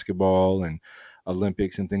USA basketball and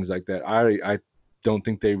Olympics and things like that. I don't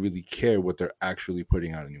think they really care what they're actually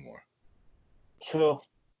putting out anymore. True.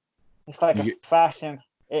 It's like You a get fashion.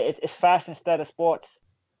 It's fashion instead of sports.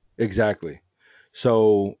 exactly.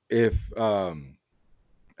 So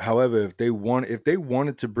however, if they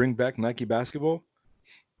wanted to bring back Nike basketball,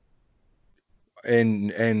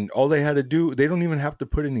 and all they had to do, they don't even have to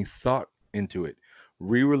put any thought into it.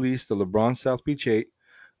 Re-release the LeBron South Beach 8,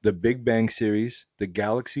 the Big Bang series, the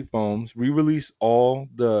Galaxy foams, re-release all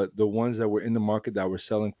the ones that were in the market that were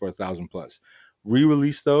selling for 1,000 plus.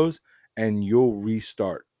 Re-release those and you'll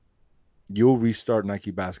restart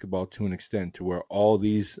Nike basketball to an extent to where all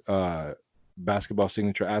these basketball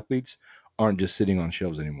signature athletes aren't just sitting on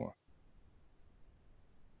shelves anymore.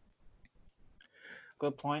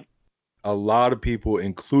 Good point. A lot of people,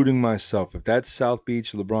 including myself, if that South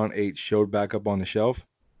Beach LeBron 8 showed back up on the shelf,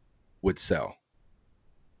 would sell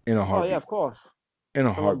in a Oh yeah, heartbeat. of course. In a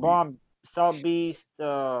The heartbeat. LeBron South Beach,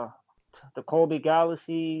 the Kobe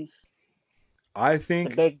Galaxies, I the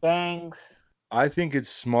think Big Bangs. I think it's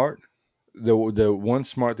smart. The one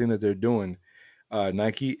smart thing that they're doing,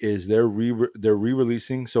 Nike, is they're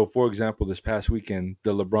re-releasing. So, for example, this past weekend,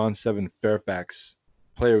 the LeBron 7 Fairfax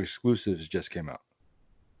player exclusives just came out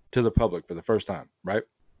to the public for the first time, right?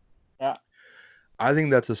 Yeah. I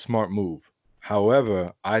think that's a smart move.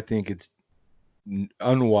 However, I think it's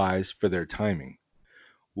unwise for their timing.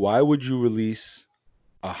 Why would you release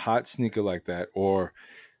a hot sneaker like that, or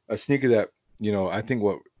a sneaker that, I think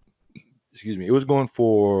excuse me, it was going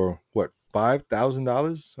for what,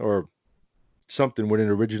 $5,000 or something when it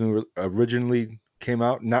originally came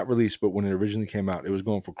out, not released, but when it originally came out, it was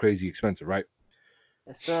going for crazy expensive, right?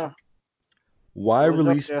 Yes, sir. Why It was up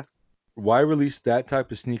release there. why release that type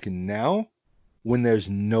of sneaker now when there's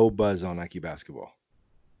no buzz on Nike basketball?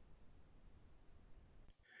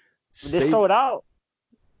 They Save sold out.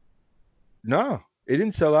 No, it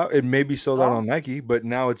didn't sell out. It maybe sold out No, on Nike, but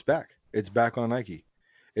now it's back. It's back on Nike.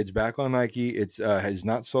 It's back on Nike. It's has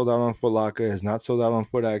not sold out on Foot Locker, has not sold out on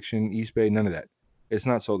Foot Action, Eastbay, none of that. It's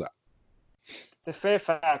not sold out. the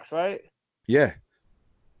Fairfax, right? Yeah.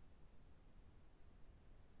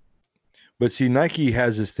 But see, Nike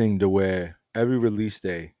has this thing to where every release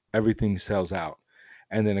day, everything sells out.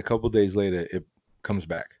 And then a couple days later, it comes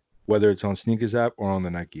back, whether it's on Sneakers app or on the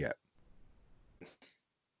Nike app.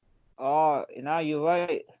 Oh, now you're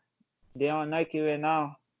right. They're on Nike right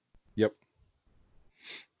now. Yep.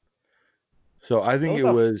 So I think Those it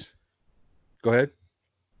are was, go ahead.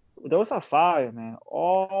 those are fire, man.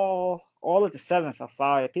 All of the sevens are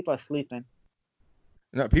fire. People are sleeping.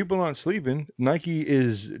 Now, people aren't sleeping. Nike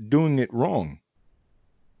is doing it wrong.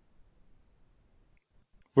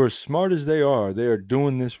 For as smart as they are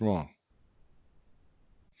doing this wrong.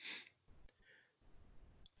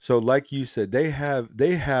 So, like you said, they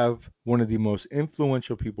have one of the most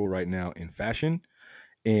influential people right now in fashion,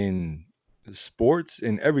 in sports,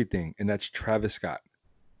 in everything, and that's Travis Scott.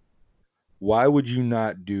 Why would you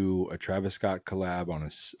not do a Travis Scott collab on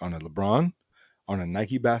a LeBron, on a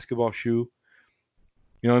Nike basketball shoe?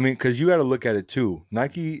 You know what I mean? Because you got to look at it too.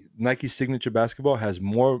 Nike signature basketball has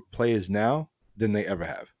more players now than they ever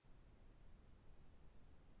have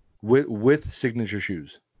with signature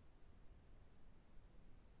shoes.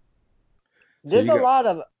 So There's you a got lot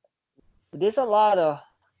of there's a lot of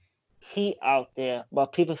heat out there,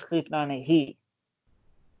 but people sleeping on the heat.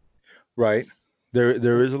 right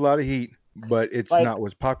there is a lot of heat, but it's Like not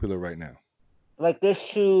what's popular right now. this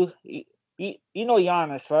shoe, you know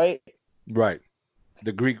Giannis, right? Right.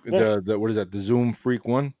 The Greek, This the what is that? The Zoom Freak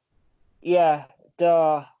one. yeah,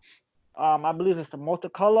 the I believe it's the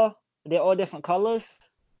multicolor. They're all different colors.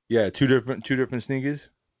 Yeah, two different sneakers.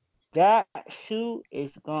 That shoe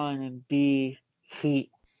is gonna be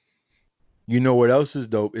heat. You know what else is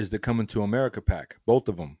dope is the Coming to America pack. Both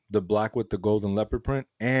of them, the black with the golden leopard print,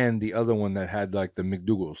 and the other one that had like the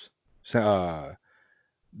McDougal's,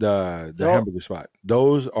 the Those, hamburger spot.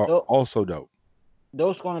 Those are also dope.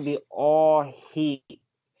 those gonna be all heat.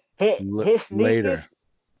 His Later, sneakers,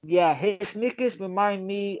 yeah, his sneakers remind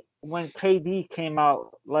me when KD came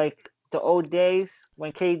out, like the old days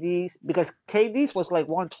when KD's, because KD's was like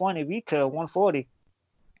 120 retail, 140,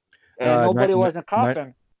 and uh, nobody ni- wasn't ni-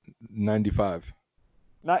 copping. 95.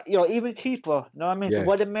 Not even cheaper. You know what I mean? The Yeah.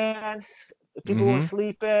 Weatherman's, people were Mm-hmm.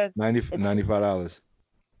 sleeping. 90, It's $95.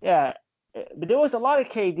 yeah, but there was a lot of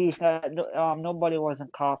KDs that nobody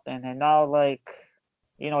wasn't copping, and now like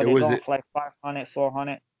It they're was going it. for like 500,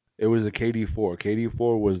 400. It was the KD4.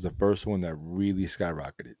 KD4 was the first one that really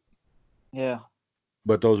skyrocketed. Yeah,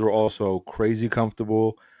 But those were also crazy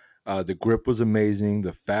comfortable. The grip was amazing.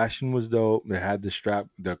 The fashion was dope. They had the strap,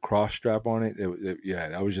 the cross strap on it. Yeah,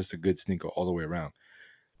 that was just a good sneaker all the way around.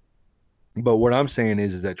 But what I'm saying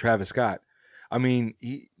is that Travis Scott, I mean,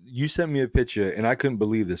 you sent me a picture and I couldn't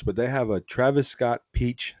believe this, but they have a Travis Scott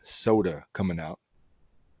peach soda coming out,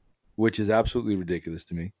 which is absolutely ridiculous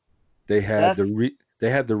to me. that's They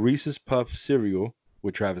had the Reese's Puff cereal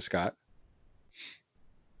with Travis Scott.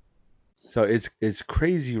 So it's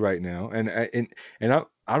crazy right now, and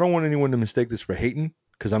I don't want anyone to mistake this for hating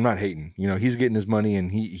because I'm not hating. He's getting his money and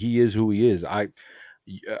he is who he is.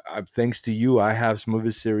 Thanks to you, I have some of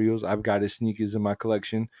his cereals. I've got his sneakers in my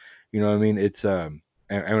collection. You know what I mean? It's and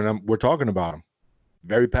we're talking about him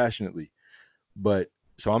very passionately, but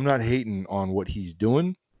so I'm not hating on what he's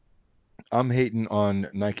doing. I'm hating on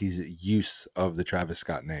Nike's use of the Travis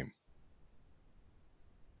Scott name.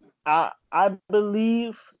 I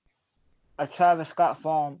believe a Travis Scott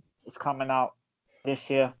phone is coming out this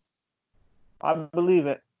year. I believe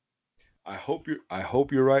it. I hope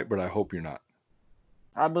you're right, but I hope you're not.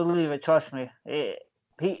 I believe it. Trust me.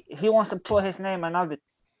 He wants to put his name on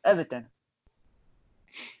everything.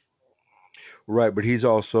 Right, but he's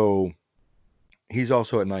also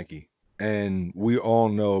at Nike, and we all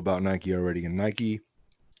know about Nike already. And Nike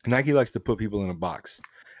likes to put people in a box,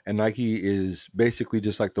 and Nike is basically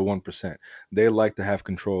just like the 1%. They like to have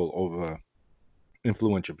control over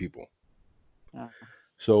influential people. Yeah.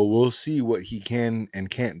 So we'll see what he can and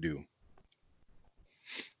can't do.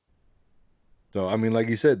 So I mean, like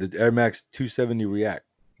you said, the Air Max 270 React,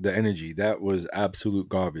 the energy that was absolute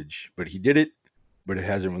garbage, but he did it, but it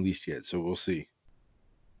hasn't released yet. So we'll see.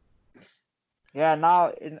 Yeah,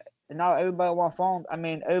 now everybody want phones. I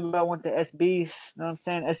mean, everybody want the SBs. You know what I'm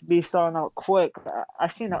saying? SB selling out quick. I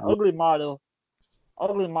seen an ugly model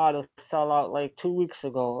sell out like 2 weeks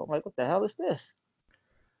ago. I'm like, what the hell is this?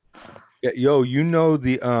 Yeah, yo,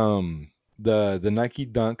 the Nike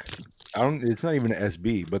Dunk. I don't. It's not even an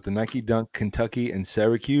SB, but the Nike Dunk Kentucky and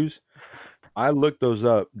Syracuse. I looked those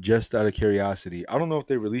up just out of curiosity. I don't know if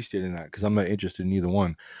they released it or not because I'm not interested in either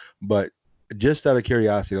one. But just out of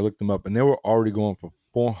curiosity, I looked them up and they were already going for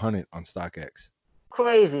 400 on StockX.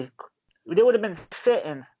 Crazy. They would have been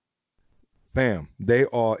sitting. Fam, they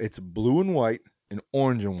are. It's blue and white and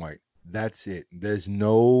orange and white. That's it. There's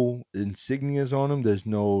no insignias on them. There's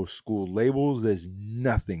no school labels. There's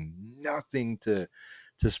nothing to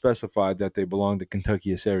specify that they belong to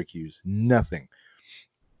Kentucky or Syracuse. Nothing.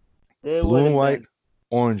 They would Blue and have white, been.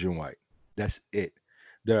 orange and white. That's it.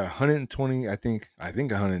 They're 120, I think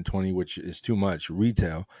 120, which is too much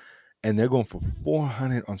retail, and they're going for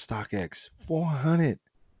 400 on StockX. 400.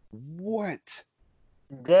 What?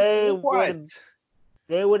 They would What? have.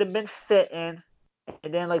 They would have been sitting,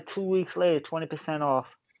 and then like 2 weeks later, 20%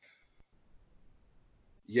 off.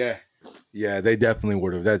 Yeah. Yeah, they definitely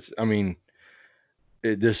would have. I mean,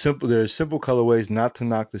 there's simple colorways, not to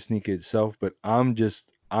knock the sneaker itself, but I'm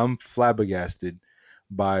flabbergasted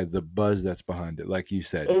by the buzz that's behind it, like you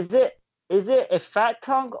said. Is it a fat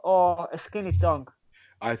tongue or a skinny tongue?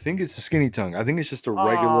 I think it's a skinny tongue. I think it's just a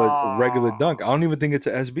regular Ah, dunk. I don't even think it's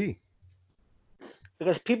a SB.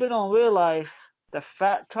 because people don't realize the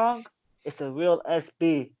fat tongue is a real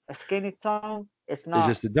SB. A skinny tongue, it's It's not.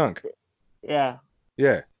 just a dunk. Yeah,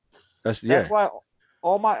 Yeah. that's Yeah. why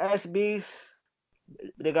all my SBs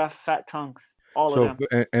they got fat tongues, all of So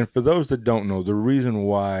them. and for those that don't know, the reason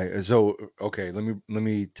why okay, let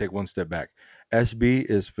me take one step back. SB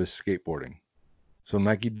is for skateboarding. So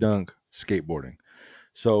Nike Dunk skateboarding.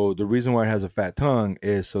 So the reason why it has a fat tongue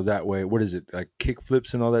is so that way, what is it, like kick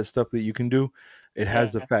flips and all that stuff that you can do? It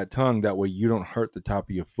has Yeah, the fat tongue that way you don't hurt the top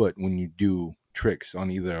of your foot when you do tricks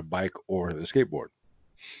on either a bike or a skateboard.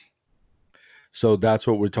 So that's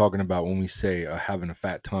what we're talking about when we say having a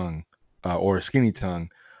fat tongue or a skinny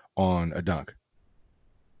tongue on a dunk.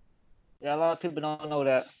 yeah. A lot of people don't know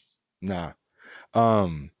that. Nah.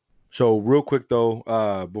 Um. So real quick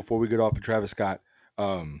though, before we get off of Travis Scott,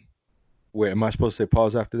 um, wait, am I supposed to say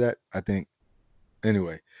pause after that? I think.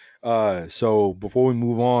 Anyway, so before we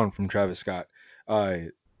move on from Travis Scott, uh,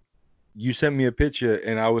 you sent me a picture,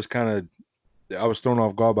 and I was thrown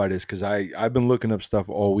off guard by this because I've been looking up stuff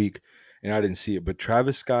all week, and I didn't see it. But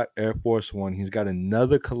Travis Scott Air Force One, he's got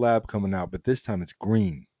another collab coming out, but this time it's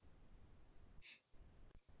green.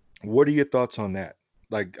 What are your thoughts on that?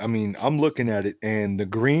 Like, I mean, I'm looking at it, and the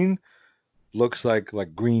green looks like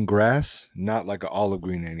green grass, not like an olive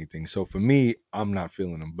green or anything. So for me, I'm not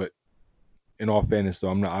feeling them. But in all fairness,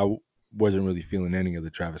 though, I wasn't really feeling any of the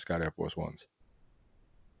Travis Scott Air Force Ones.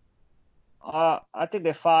 I think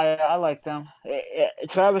they're fire. I like them.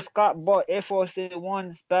 Travis Scott bought Air Force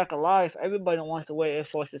Ones back alive. Everybody wants to wear Air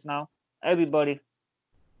Forces now. Everybody.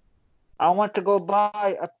 I went to go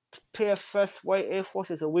buy a pair of fresh white Air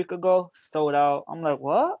Forces a week ago. Sold out. I'm like,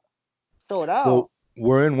 what? Sold Well, out.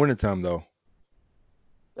 we're in wintertime though.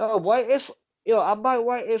 Yo, white Air. Yo, I buy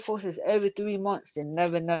white Air Forces every 3 months. They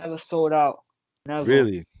never sold out. Never.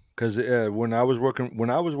 Really? Because when I was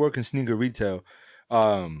working sneaker retail,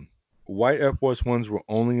 um, white Air Force Ones were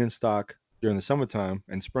only in stock during the summertime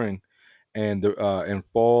and spring, and the in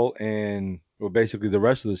fall and well basically the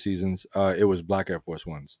rest of the seasons, it was black Air Force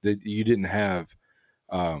Ones.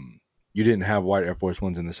 Um you didn't have white Air Force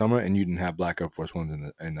Ones in the summer, and you didn't have black Air Force Ones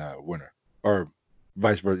in the winter, or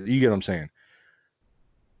vice versa. You get what I'm saying?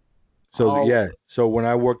 So Oh, yeah, so when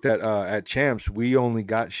I worked at Champs, we only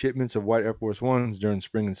got shipments of white Air Force Ones during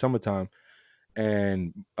spring and summertime,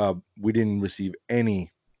 and we didn't receive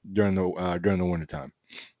any during the wintertime.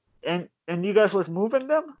 and you guys was moving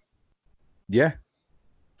them? Yeah,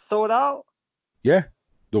 Sold out? yeah.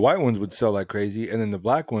 The white ones would sell like crazy, and then the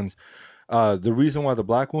black ones. The reason why the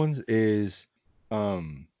black ones is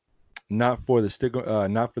um, not for the stick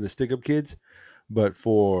up kids, but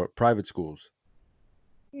for private schools.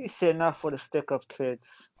 You said not for the stick up kids.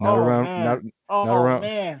 Not Oh around, man. not Oh around,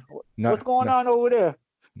 man. What's not, going not on over there?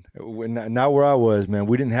 not where I was, man.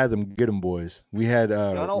 We didn't have them get them boys. Y'all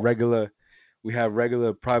know we had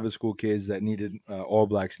regular private school kids that needed all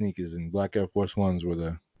black sneakers, and black Air Force Ones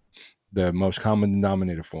were the most common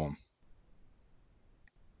denominator for them.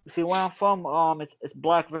 you see where I'm from, it's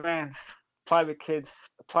black vans. Private kids,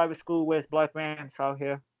 private school wears black vans out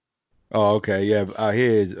here. Oh, okay, yeah.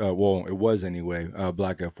 Here is well, it was anyway.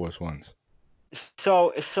 Black Air Force Ones.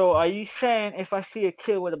 So are you saying if I see a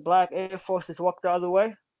kid with a black Air Forces walk the other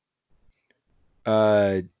way?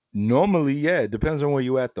 Uh, Normally, yeah. It depends on where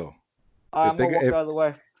you at though. If I'm they gonna got walk the other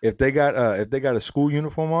way. if they got a school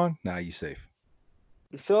uniform on, nah, you safe.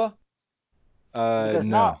 You sure? Because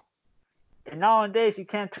No, nowadays you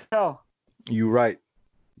can't tell. you right.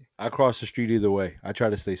 I cross the street either way. I try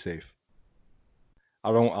to stay safe.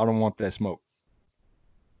 I don't want that smoke.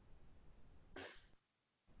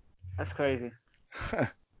 That's crazy.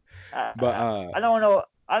 But I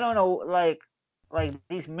don't know like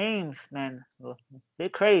these memes, man. They're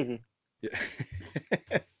crazy. yeah.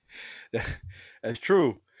 That- that's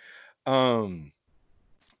true. Um,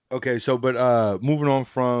 okay, so but moving on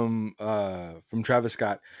from Travis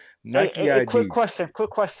Scott, Nike Quick IDs. question, quick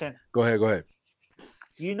question. Go ahead, go ahead.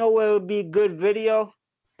 You know where would be a good video?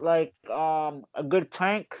 Like a good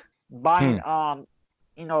prank? Buying Hmm.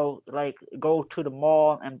 like go to the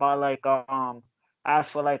mall and buy like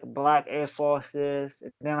ask for like black Air Forces,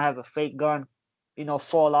 and then have a fake gun,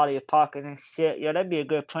 fall out of your pocket and shit. Yeah, that'd be a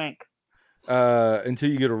good prank. Until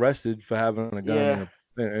you get arrested for having a gun Yeah.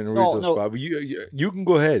 in a No, retail no. spot. But you can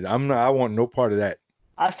go ahead. I'm not. I want no part of that.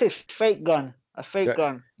 I say fake gun. A fake That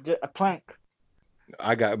gun. A prank.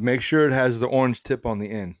 I got. Make sure it has the orange tip on the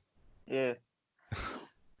end. Yeah.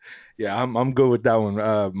 Yeah, I'm good with that one.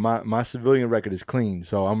 My civilian record is clean,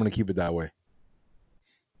 so I'm gonna keep it that way.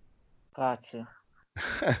 Gotcha.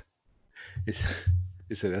 it's,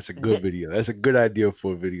 it said that's a good Did, video. That's a good idea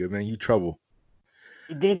for a video, man. You trouble.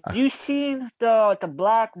 did Uh, you see the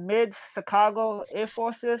black mid Chicago Air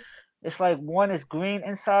Forces? It's like one is green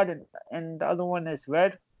inside and the other one is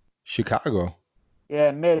red. Chicago.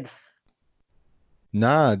 Yeah, mids.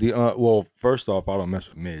 Nah, well, first off, I don't mess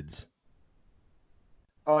with mids.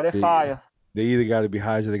 Oh, they're They fire. they either got to be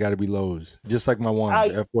highs or they got to be lows. Just like my ones. I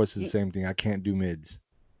Air Force is the you, same thing. I can't do mids.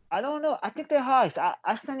 I don't know. I think they're highs.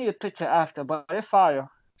 I send you a picture after, but they're fire.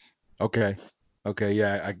 Okay. Okay,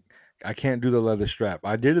 yeah, I can't do the leather strap.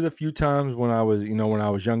 I did it a few times when I was, when I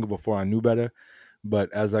was younger before I knew better,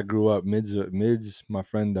 but as I grew up, mids, my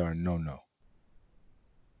friend, are no no.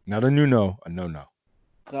 Not a new no, a no no.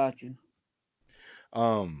 Gotcha.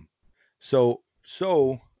 Um,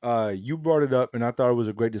 you brought it up, and I thought it was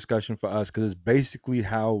a great discussion for us because it's basically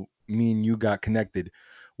how me and you got connected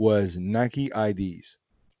was Nike IDs.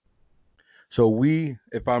 So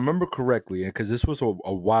if I remember correctly, and because this was a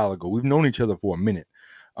while ago, we've known each other for a minute.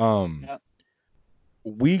 Um, Yeah.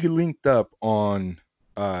 we linked up on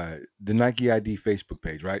the Nike ID Facebook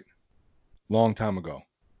page, right? Long time ago,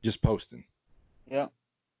 just posting. Yeah.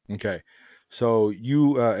 Okay, so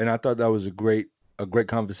you and I thought that was a great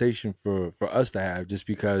conversation for us to have, just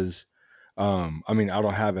because I mean, I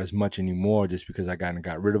don't have as much anymore just because I kind of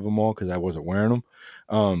got rid of them all because I wasn't wearing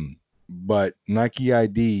them. But Nike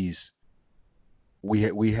IDs,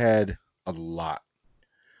 we had a lot.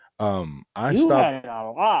 I You stopped. had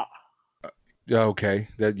a lot. Yeah, okay,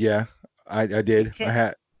 that yeah, I It did. can't.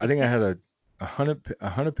 I It think I can't. had a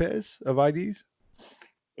hundred pairs of IDs.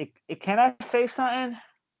 It can I say something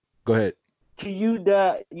Go ahead. to you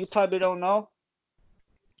that you probably don't know?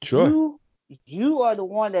 Sure. You are the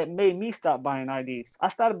one that made me stop buying IDs. I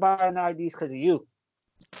started buying IDs because of you.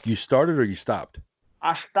 You started or you stopped?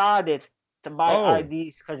 I started to buy Oh,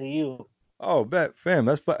 IDs because of you. oh, bet, fam.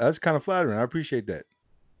 That's kind of flattering. I appreciate that.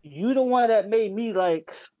 You the one that made me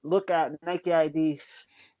like look at Nike IDs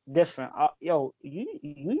different. Yo,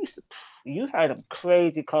 you had them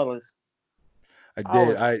crazy colors. I I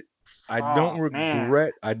did. was, I don't oh man,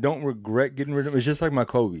 regret. I don't regret getting rid of them. It's just like my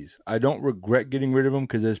Kobe's. I don't regret getting rid of them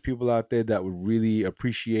because there's people out there that would really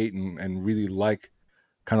appreciate and really like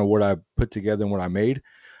kind of what I put together and what I made.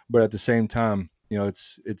 But at the same time,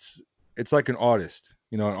 it's like an artist.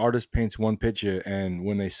 An artist paints one picture, and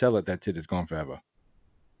when they sell it, that's it. It's gone forever.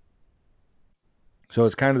 So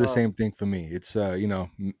it's kind of the bro, same thing for me. It's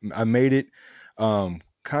I made it.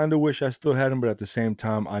 Kind of wish I still had them, but at the same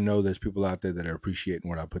time, I know there's people out there that are appreciating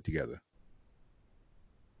what I put together.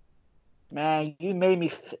 man, you made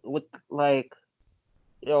me with like,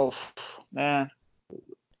 yo, man,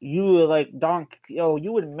 you were like yo,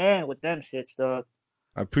 you were the man with them shits, dog.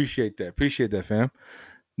 I appreciate that. Appreciate that, fam.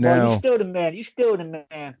 Well, you Now, still the man. You still the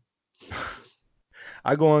man.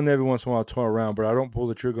 I go on there every once in a while, tour around, but I don't pull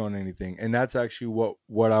the trigger on anything, and that's actually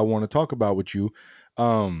what I want to talk about with you.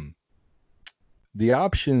 Um, the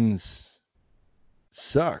options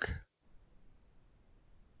suck.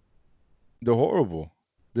 They're horrible.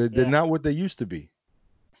 They're Yeah. not what they used to be.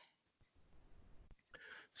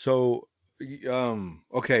 So,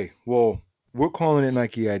 okay, well, we're calling it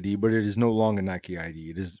Nike ID, but it is no longer Nike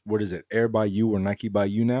ID. It is, what is it? Air by You or Nike by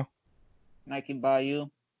You now? Nike by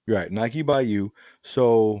you. Right, Nike by You.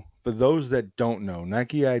 So, for those that don't know,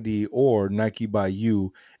 Nike ID or Nike by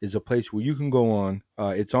You is a place where you can go on.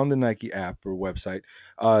 It's on the Nike app or website.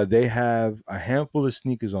 They have a handful of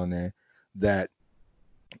sneakers on there that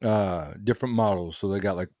different models. So they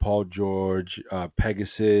got like Paul George,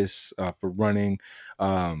 Pegasus for running.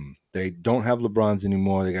 They don't have LeBrons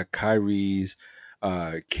anymore. They got Kyrie's,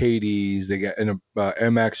 KD's. They got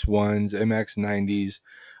MX ones, MX 90s.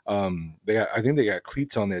 I think they got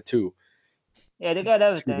cleats on there too. Yeah, they got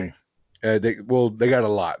Excuse me. everything. They got a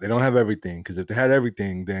lot. They don't have everything because if they had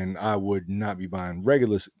everything, then I would not be buying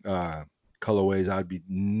regular colorways. I'd be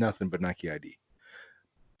nothing but Nike ID.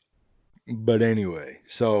 But anyway,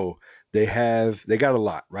 so they got a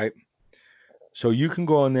lot, right? So you can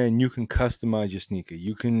go on there and you can customize your sneaker.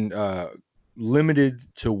 You can limited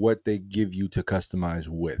to what they give you to customize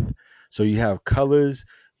with. So you have colors,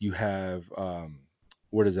 you have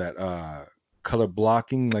what is that? Color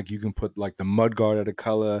blocking, like you can put like the mud guard at a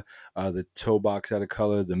color, the toe box at a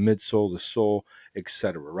color, the midsole, the sole,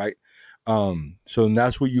 etc. Right? So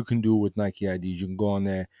that's what you can do with Nike IDs. You can go on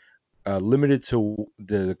there, limited to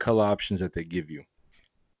the color options that they give you.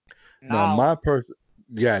 Now, Now,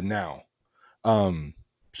 yeah, now. Um,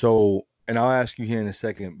 so, and I'll ask you here in a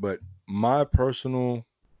second, but my personal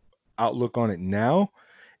outlook on it now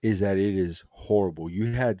is that it is horrible.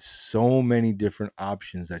 You had so many different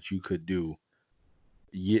options that you could do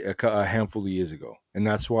a handful of years ago, and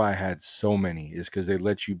that's why I had so many. Is because they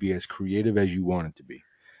let you be as creative as you wanted to be.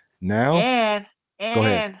 Now, and go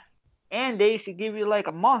ahead. and and they should give you like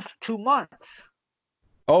a month, 2 months.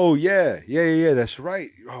 Oh yeah. That's right.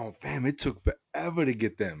 Oh, fam, it took forever to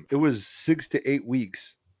get them. It was 6 to 8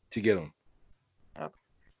 weeks to get them. Yep.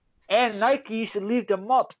 And Nike used to leave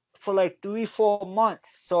them up for like 3, 4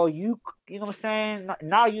 months. So you know what I'm saying?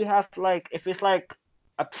 Now you have like if it's like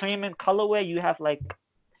a premium colorway, you have like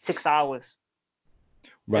 6 hours.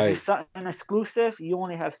 If it's Right. something exclusive, you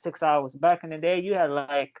only have 6 hours. Back in the day, you had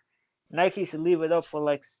like Nike used to leave it up for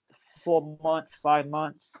like 4 months, 5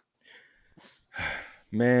 months.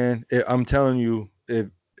 Man, I'm telling you, if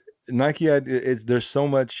Nike, there's so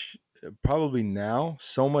much, probably now,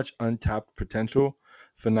 so much untapped potential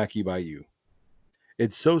for Nike by You.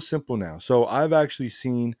 It's so simple now. So I've actually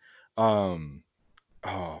seen, um,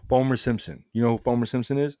 Fomer Simpson. You know who Fomer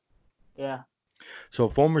Simpson is? Yeah. So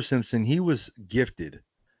Fomer Simpson, he was gifted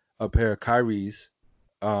a pair of Kyrie's,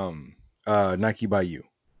 um, Nike by You.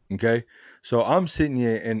 Okay, so I'm sitting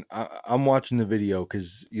here and I'm watching the video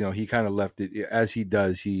because he kind of left it as he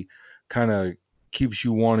does. He kind of keeps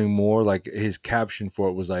you wanting more. Like his caption for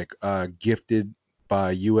it was like gifted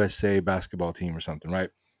by USA basketball team or something, right?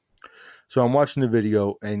 So I'm watching the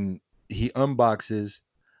video and he unboxes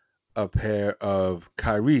a pair of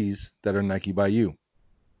Kyrie's that are Nike by You.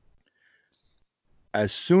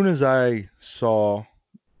 As soon as I saw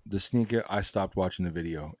the sneaker, I stopped watching the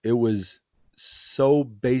video. It was so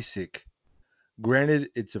basic. Granted,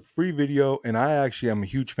 it's a free video, and I actually am a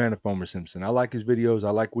huge fan of Homer Simpson. I like his videos. I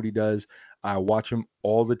like what he does. I watch him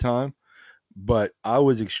all the time. But I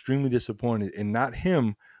was extremely disappointed in not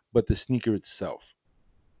him, but the sneaker itself.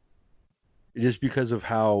 Just because of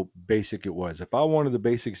how basic it was. If I wanted the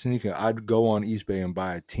basic sneaker, I'd go on eBay and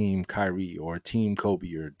buy a Team Kyrie or a Team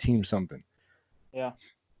Kobe or a Team something. Yeah.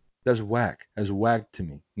 That's whack. That's whack to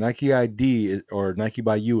me. Nike ID or Nike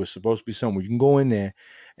by You is supposed to be something where you can go in there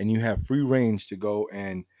and you have free range to go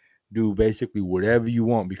and do basically whatever you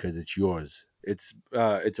want because it's yours. It's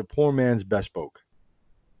a poor man's bespoke.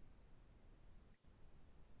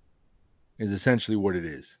 Is essentially what it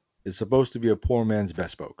is. It's supposed to be a poor man's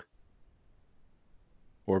bespoke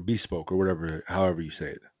or bespoke or whatever, however you say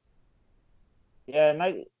it. Yeah,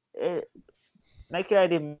 Nike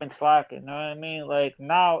ID been slacking. You know what I mean? Like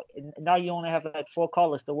now you only have like 4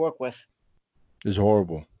 colors to work with. It's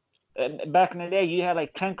horrible. And back in the day, you had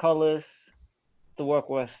like 10 colors to work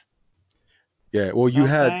with. Yeah, well You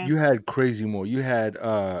know what I'm you saying? had crazy more. You had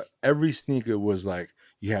every sneaker was like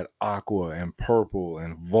you had aqua and purple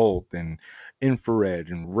and volt and infrared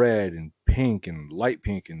and red and pink and light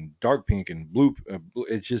pink and dark pink and blue.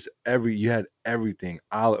 It's just you had everything.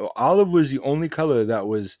 Olive was the only color that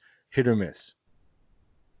was hit or miss.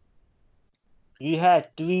 You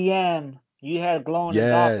had 3M. You had glow in the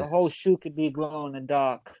dark. The whole Yes. shoe could be glow in the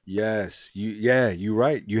dark. Yes. You're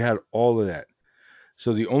right. You had all of that.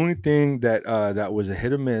 So the only thing that was a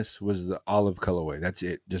hit or miss was the olive colorway. That's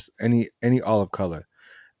it. Just any olive color.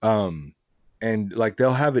 Um, and like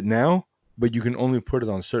they'll have it now, but you can only put it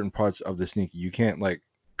on certain parts of the sneaker. You can't like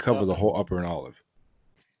cover Yep. the whole upper in olive.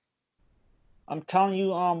 I'm telling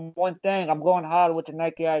you, one thing. I'm going hard with the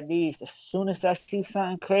Nike IDs. As soon as I see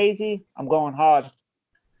something crazy, I'm going hard.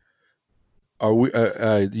 Are we?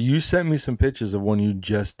 You sent me some pictures of one you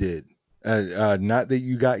just did. Not that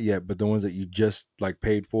you got yet, but the ones that you just like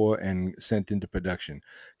paid for and sent into production.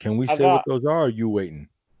 Can we I say what got, those are? Or are you waiting?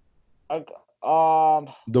 I, um,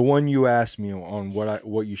 The one you asked me on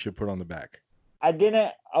what you should put on the back. I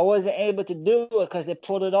wasn't able to do it because they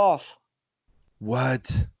pulled it off.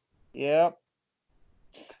 What? Yep.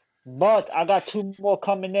 But I got 2 more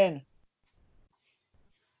coming in.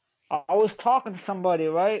 I was talking to somebody,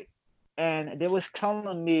 right? And they was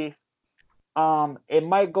telling me it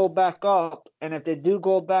might go back up, and if they do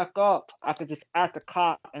go back up, I could just add the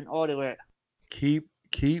cart and order it. Keep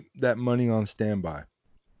that money on standby.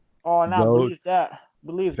 Oh, now Those believe that.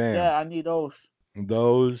 Believe fam, that. I need those.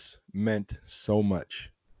 those meant so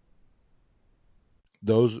much.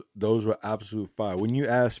 Those were absolute fire. When you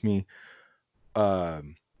asked me,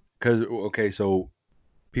 because okay, so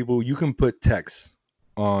people you can put text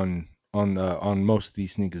on most of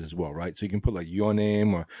these sneakers as well, right? So you can put like your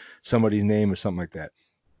name or somebody's name or something like that.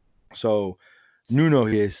 So Nuno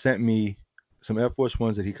here sent me some Air Force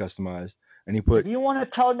Ones that he customized, and he If put. you want to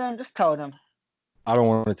tell them, just tell them. I don't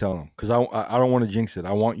want to tell him because I don't want to jinx it.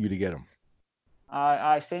 I want you to get them.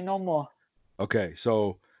 I say no more. Okay,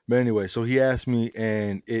 so but anyway, so he asked me,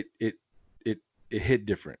 and it hit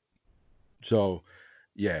different. So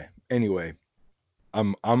yeah. Anyway,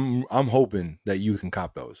 I'm hoping that you can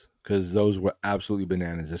cop those because those were absolutely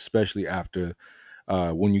bananas, especially after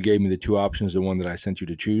when you gave me the two options, the one that I sent you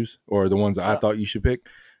to choose, or the ones that I Yeah. thought you should pick.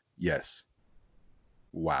 Yes.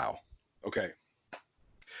 Wow. Okay.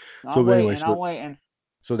 So I'm but anyway, waiting. I'm waiting.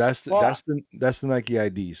 But that's the Nike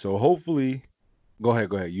ID. So hopefully, go ahead,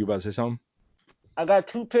 go ahead. You about to say something? I got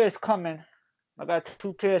 2 pairs coming. I got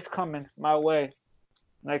 2 pairs coming my way.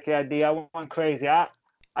 Nike ID. I went crazy. I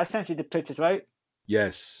sent you the pictures, right?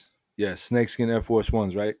 Yes. Yes. Snakeskin Air Force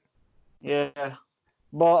Ones, right? Yeah.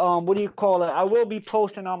 But what do you call it? I will be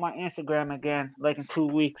posting on my Instagram again, like in 2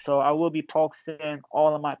 weeks. So I will be posting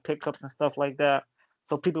all of my pickups and stuff like that,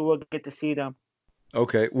 so people will get to see them.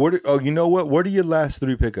 Okay. Oh, you know what? What are your last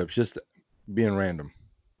three pickups? Just being random.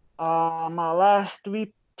 My last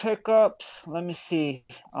 3 pickups. Let me see.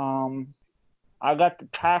 I got the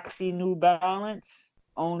Taxi New Balance,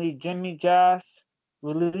 only Jimmy Jazz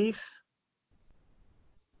release.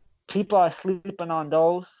 People are sleeping on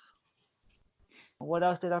those. What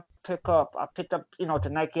else did I pick up? I picked up, the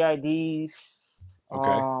Nike IDs.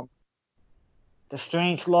 Okay. The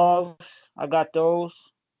Strange Loves. I got those.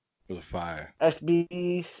 For the fire.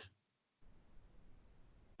 SBs.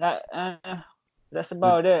 That that's The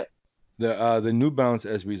about it. the New Balance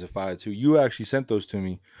SBs are fire too. You actually sent those to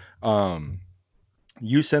me. Um,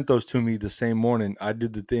 you sent those to me the same morning. I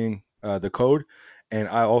did the thing. the code, and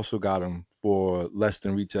I also got them for less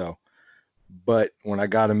than retail. But when I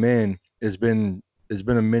got them in, it's been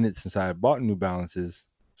a minute since I bought New Balances,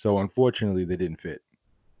 so unfortunately they didn't fit.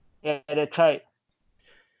 Yeah, they're tight.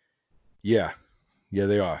 Yeah, yeah,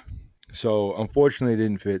 they are. So unfortunately, they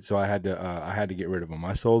didn't fit. So I had to get rid of them.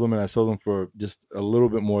 I sold them, and I sold them for just a little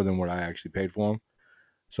bit more than what I actually paid for them.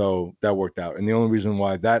 So that worked out. And the only reason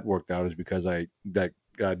why that worked out is because I that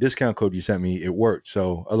discount code you sent me, it worked.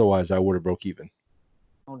 So otherwise, I would have broke even.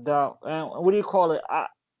 No doubt. And what do you call it? I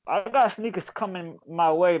got sneakers coming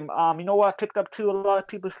my way. You know what I picked up too? A lot of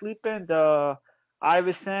people sleeping. The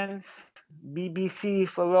Iversons, BBC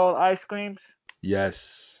Pharrell ice creams.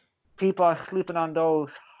 Yes. People are sleeping on those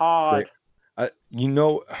They, hard. you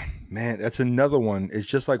know, man, that's another one. It's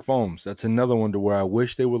just like foams. That's another one to where I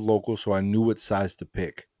wish they were local, so I knew what size to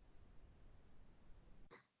pick.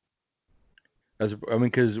 I mean,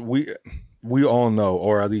 because we all know,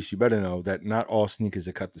 or at least you better know, that not all sneakers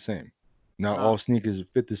are cut the same. Not Nah, all sneakers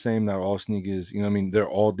fit the same. Not all sneakers, what I mean, they're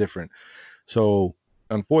all different. So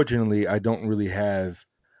unfortunately, I don't really have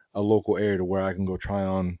a local area to where I can go try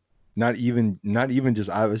on. Not even just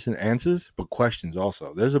Iverson answers, but questions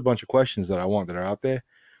also. There's a bunch of questions that I want that are out there,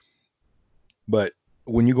 but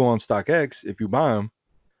when you go on StockX, if you buy them,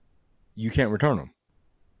 you can't return them.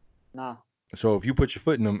 nah. So if you put your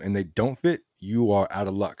foot in them and they don't fit, you are out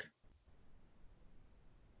of luck.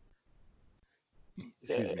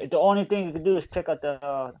 Excuse me. The only thing you can do is check out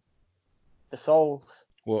the soles.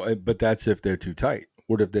 Well, but that's if they're too tight.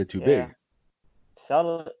 What if they're too Yeah, big?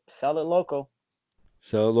 sell it local.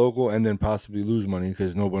 Sell it local and then possibly lose money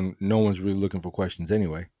because no one's really looking for questions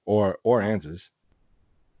anyway, or No. answers.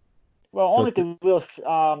 Well, So only the real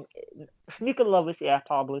sneaker lovers, yeah,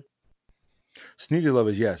 probably. sneaker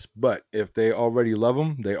lovers, yes, but if they already love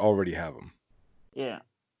them, they already have them. Yeah.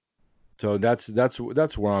 So that's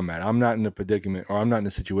where I'm at. I'm not in a predicament, or I'm not in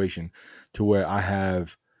a situation to where I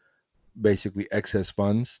have basically excess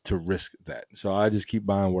funds to risk that. So I just keep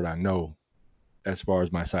buying what I know as far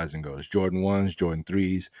as my sizing goes: Jordan ones, Jordan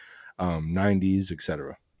threes, 90s,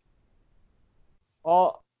 etc.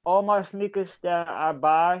 All my sneakers that I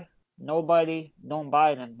buy, nobody don't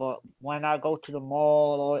buy them. But when I go to the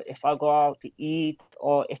mall or if I go out to eat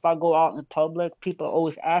or if I go out in public, people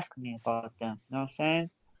always ask me about them. You know what I'm saying?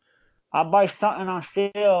 I buy something on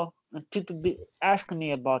sale and people be asking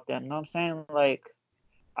me about them. You know what I'm saying? Like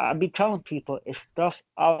I be telling people it's stuff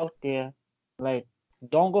out there. Like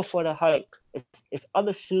don't go for the hype. It's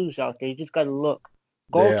other shoes out there. You just gotta look.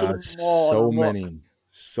 Go There to are the mall so and look. many,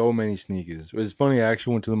 so many sneakers. It's funny. I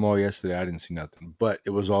actually went to the mall yesterday. I didn't see nothing, but it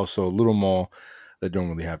was also a little mall that don't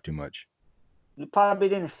really have too much. You probably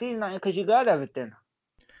didn't see nothing because you got everything.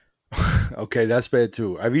 Okay, that's bad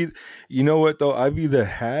too. You know what though? I've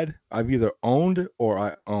either owned or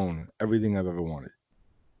I own everything I've ever wanted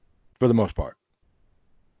for the most part.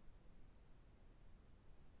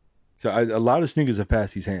 So a lot of sneakers have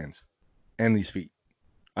passed these hands and these feet,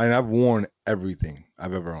 and I've worn everything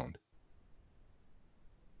I've ever owned.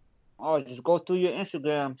 Oh, just go through your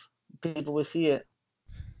Instagrams. People will see it.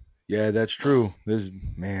 Yeah, that's true. There's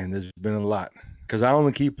been a lot because I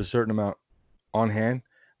only keep a certain amount on hand.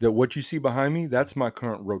 That what you see behind me, that's my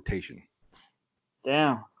current rotation.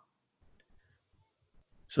 Damn.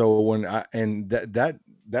 So when I and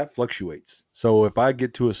that fluctuates. So if I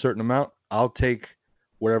get to a certain amount, I'll take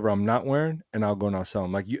whatever I'm not wearing and I'll go and I'll sell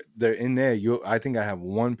them. Like they're in there. I think I have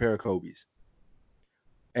one pair of Kobe's,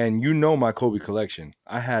 and you know my Kobe collection.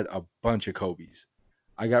 I had a bunch of Kobe's.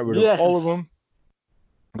 I got rid You of had some all of them.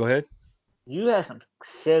 Go ahead. you had some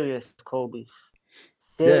serious Kobe's.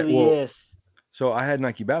 Yeah. Well, Serious. so I had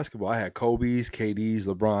Nike basketball. I had Kobe's, KD's,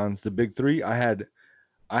 LeBron's, the big three. I had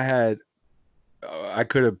I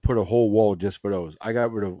could have put a whole wall just for those. I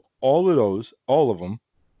got rid of all of those, all of them,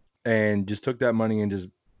 and just took that money and just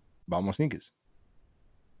bought my sneakers.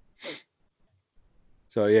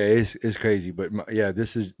 So yeah, it's crazy, but yeah,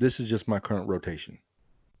 this is just my current rotation.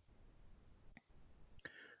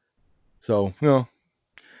 So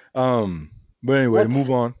um, but anyway, to What's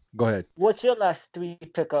move on. Go ahead. what's your last three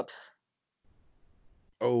pickups?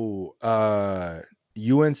 Oh,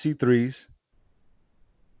 UNC threes.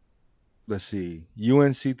 Let's see,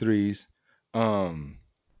 UNC threes. Um,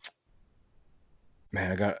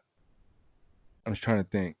 man, I was trying to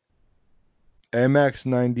think. MX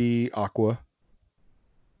 90 Aqua,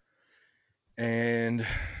 and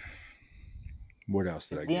what else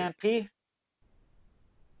The did I get? DMP?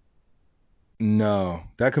 No,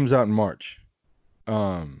 that comes out in March.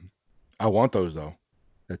 Um, I want those though.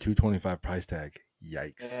 That 225 price tag.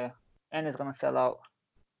 Yikes. Yeah. And it's gonna sell out.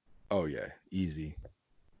 Oh yeah, easy.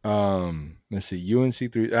 Let's see,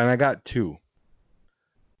 UNC3, and I got two.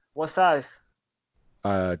 What size?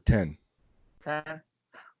 10. 10. So,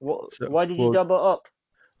 Why did you well, double up?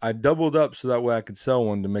 I doubled up so that way I could sell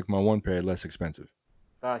one to make my one pair less expensive.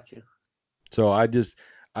 Got you. So I just,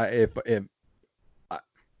 I if I,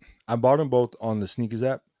 I bought them both on the sneakers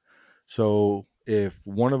app. So if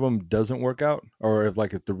one of them doesn't work out, or if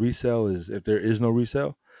the resale is if there is no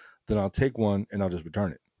resale, then I'll take one and I'll just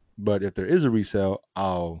return it. But if there is a resale,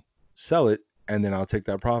 I'll sell it and then I'll take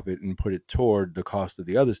that profit and put it toward the cost of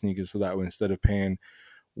the other sneakers. So that way, instead of paying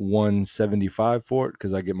 175 for it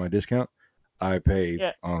because I get my discount, I pay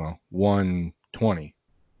Yeah, I don't know 120.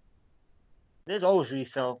 there's always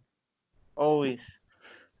resale. Always.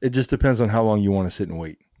 It just depends on how long you want to sit and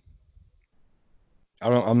wait.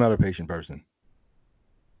 I'm not a patient person.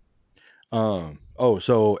 So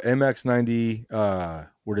MX90,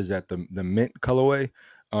 what is that? The mint colorway,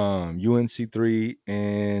 UNC3,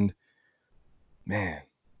 and man,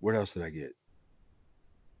 what else did I get?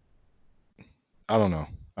 I don't know.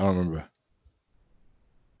 I don't remember.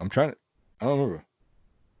 I'm trying to. I don't remember.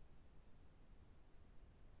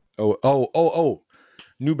 Oh.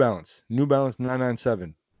 New Balance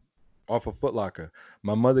 997 off of Foot Locker.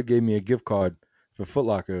 My mother gave me a gift card for Foot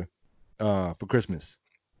Locker, for Christmas.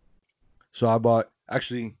 So I bought.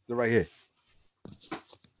 Actually, they're right here.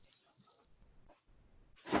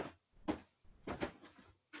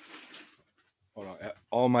 Hold on.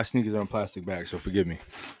 All my sneakers are in plastic bags, so forgive me.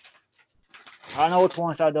 I know which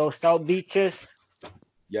ones are those. South Beaches.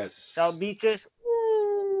 Yes. South Beaches.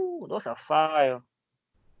 Ooh, those are fire.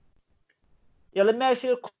 Yeah, let me ask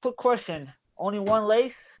you a quick question. Only one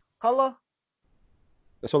lace color?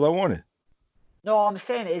 That's all I wanted. No, I'm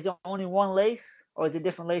saying, is it only one lace or is it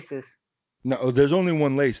different laces? No, there's only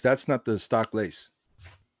one lace. That's not the stock lace.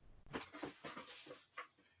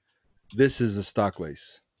 This is the stock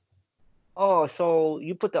lace. Oh, so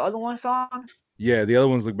you put the other ones on? Yeah, the other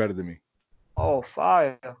ones look better than me. Oh,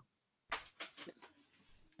 fire.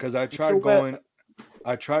 Cause I You tried should wear. going.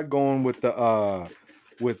 I tried going with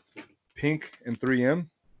pink and 3M,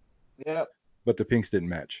 Yeah, but the pinks didn't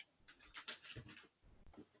match.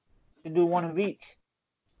 you do one of each.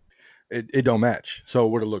 It don't match, so it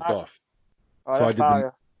would have looked That's, off. oh, So I that's did the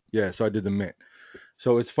fire. yeah. So I did the mint.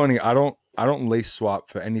 So it's funny. I don't lace swap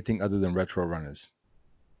for anything other than retro runners.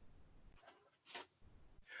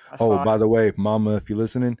 That's Oh, fire. by the way, Mama, if you're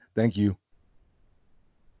listening, thank you.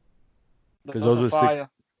 Because Those are fire.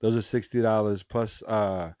 those are $60 plus.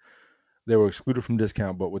 They were excluded from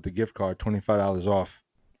discount, but with the gift card, $25 off,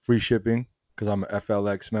 free shipping. Because I'm a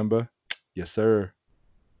FLX member. Yes, sir.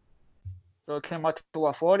 So it came out to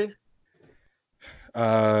what, 40?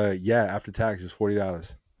 Yeah. After tax, it's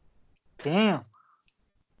 $40. Damn.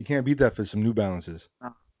 You can't beat that for some New Balances.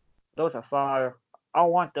 No, those are fire. I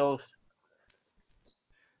want those.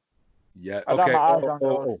 Yeah. I got Okay. my eyes on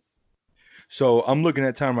those. So I'm looking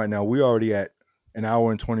at time right now. We're already at an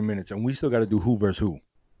hour and 20 minutes, and we still got to do who versus who. All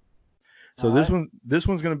So right. this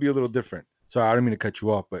one's gonna be a little different. Sorry, I didn't mean to cut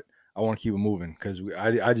you off, but I want to keep it moving because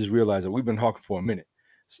I just realized that we've been talking for a minute.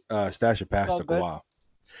 Stash of It's Pass all took a good. while.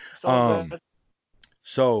 It's all Um, good.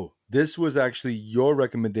 so this was actually your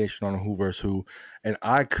recommendation on who versus who, and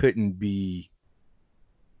I couldn't be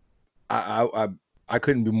I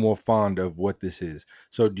couldn't be more fond of what this is.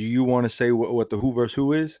 So do you want to say what the who versus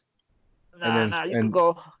who is, and Nah, then nah, you could and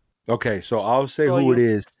go. okay, so I'll say Go who it you.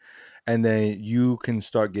 is, and then you can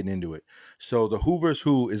start getting into it. So the who versus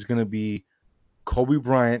who is gonna be Kobe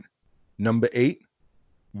Bryant, number 8,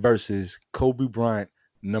 versus Kobe Bryant,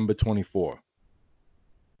 number 24.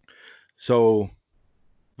 So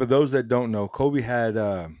for those that don't know, Kobe had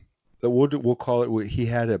we'll call it he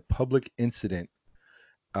had a public incident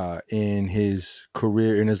in his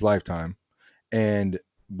career in his lifetime, and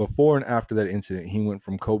before and after that incident, he went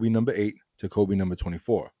from Kobe number 8 to Kobe number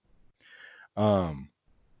 24. Um,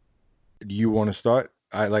 do you want to start?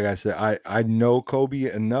 Like I said, I know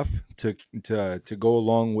Kobe enough to go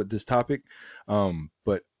along with this topic,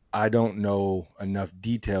 but I don't know enough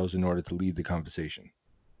details in order to lead the conversation.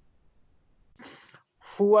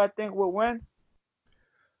 Who I think will win?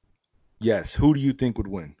 Yes, who do you think would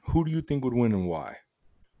win? Who do you think would win and why?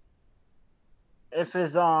 If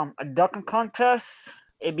it's a ducking contest,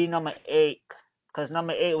 it'd be number 8. Cause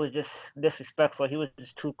number 8 was just disrespectful. He was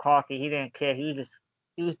just too cocky. He didn't care. He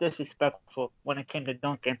was disrespectful when it came to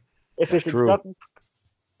dunking. If That's it's a true. ducking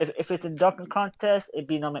if it's a ducking contest, it'd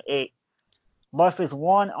be number 8. But if it's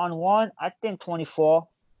 1-on-1, I think 24.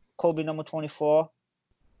 Kobe number 24.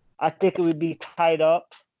 I think it would be tied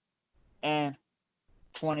up, and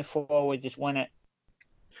 24 would just win it.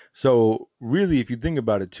 So really, if you think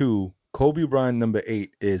about it too, Kobe Bryant number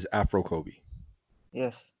 8 is Afro Kobe.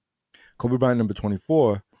 Yes. Kobe Bryant number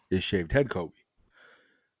 24 is shaved head Kobe.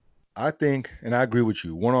 I think, and I agree with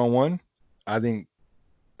you. One on one, I think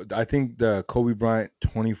the Kobe Bryant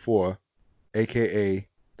 24, aka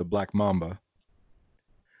the Black Mamba,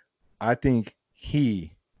 I think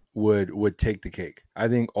he would take the cake. I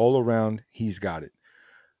think all around he's got it.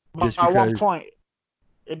 Just By one because, point.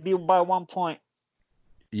 It'd be by 1 point.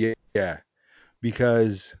 yeah,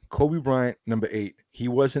 because Kobe Bryant number 8, he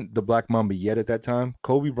wasn't the Black Mamba yet at that time.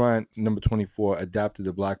 Kobe Bryant number 24 adapted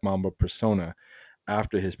the Black Mamba persona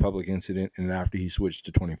after his public incident and after he switched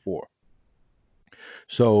to 24.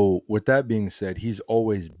 So, with that being said, he's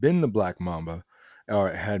always been the Black Mamba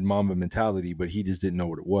or had Mamba mentality, but he just didn't know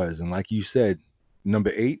what it was. And like you said,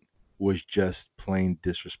 number 8 was just plain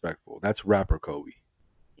disrespectful. That's rapper Kobe.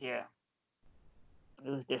 Yeah. It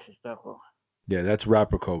was disrespectful. Yeah, that's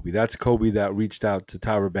rapper Kobe. That's Kobe that reached out to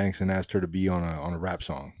Tyra Banks and asked her to be on a rap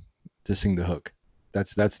song to sing the hook.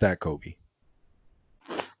 That's that Kobe.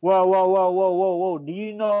 Whoa. Do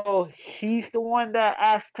you know she's the one that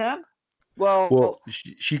asked him? Well, Well,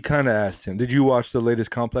 she kind of asked him. Did you watch the latest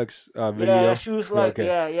Complex yeah, video? she was Yeah, like, okay.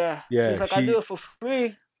 yeah. She was Yeah, like, I do she. it for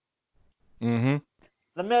free. Mm-hmm.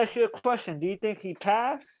 Let me ask you a question. Do you think he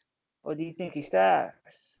passed or do you think he stashed?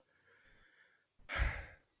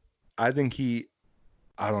 I think he.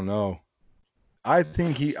 I don't know. I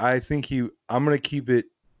think he. I think he. I'm gonna keep it.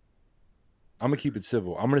 I'm gonna keep it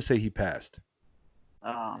civil. I'm gonna say he passed.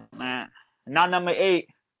 Oh man. Not number 8.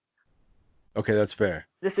 Okay, that's fair.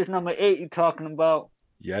 This is number 8 you talking about.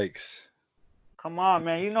 Yikes. Come on,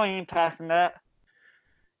 man. You know he ain't passing that.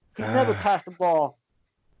 He's never Uh, passed the ball.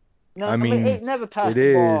 I Number mean, 8 never it passed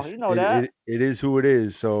the ball. is. You know It, that. it it is who it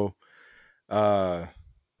is. So, uh,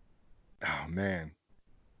 oh man.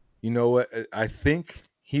 You know what? I think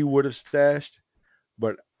he would have stashed,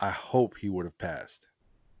 but I hope he would have passed.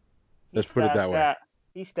 He Let's put it stashed that way. that.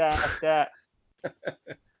 He stashed that.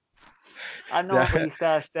 I know he That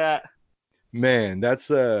stashed that. man, that's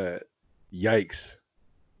yikes.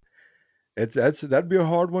 That'd be a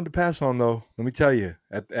hard one to pass on though. Let me tell you,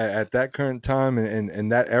 at that current time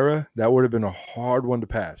and that era, that would have been a hard one to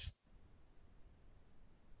pass.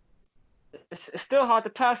 It's still hard to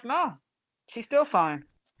pass now. She's still fine.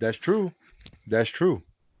 That's true. That's true.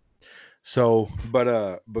 So,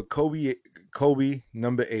 but Kobe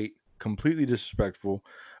number 8, completely disrespectful.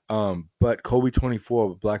 But Kobe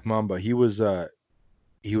 24, Black Mamba, he was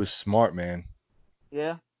smart, man.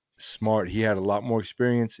 Yeah. Smart. He had a lot more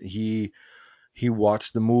experience. He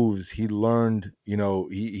watched the moves. He learned,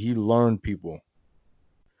 he learned people.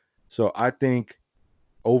 So I think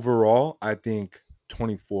overall, I think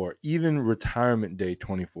 24, even retirement day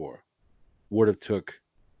 24 would have took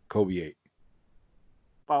Kobe 8.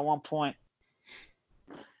 By 1 point.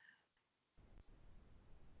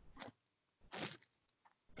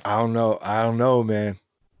 I don't know, man.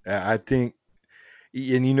 I think,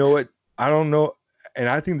 and you know what? I don't know, and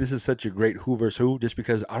I think this is such a great who versus who, just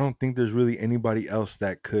because I don't think there's really anybody else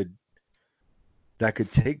that could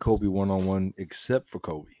take Kobe one on one except for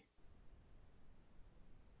Kobe.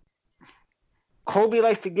 Kobe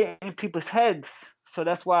likes to get in people's heads. So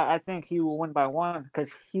that's why I think he will win by 1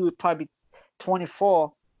 because he would probably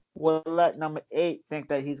 24 will let number 8 think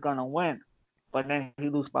that he's going to win. But then he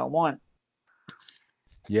lose by 1.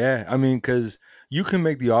 Yeah, I mean, because you can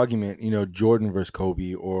make the argument, Jordan versus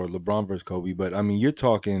Kobe or LeBron versus Kobe, but I mean, you're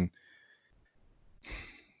talking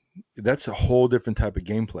that's a whole different type of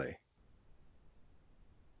gameplay.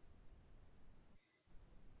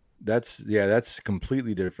 That's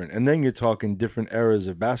completely different. And then you're talking different eras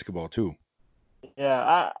of basketball too.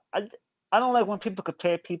 Yeah, I don't like when people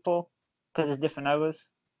compare people because it's different eras.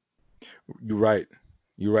 You're right.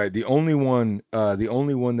 You're right. The only one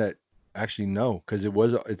that actually no, because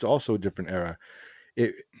it's also a different era.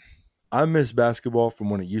 It I miss basketball from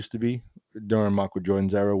when it used to be during Michael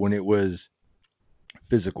Jordan's era when it was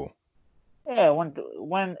physical. Yeah,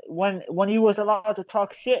 when you was allowed to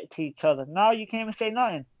talk shit to each other. Now you can't even say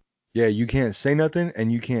nothing. Yeah, you can't say nothing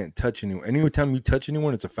and you can't touch anyone. Anytime you touch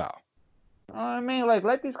anyone, it's a foul. You know what I mean? Like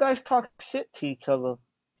let these guys talk shit to each other.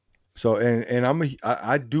 So and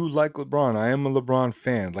I do like LeBron. I am a LeBron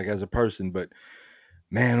fan, like as a person, but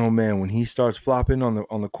man, oh man, when he starts flopping on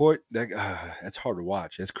the court, that's hard to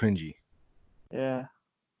watch. That's cringy. Yeah.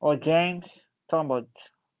 Or James. Talking about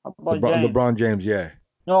James. LeBron James, yeah.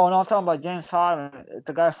 No, I'm talking about James Harden,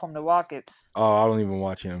 the guy from the Rockets. Oh, I don't even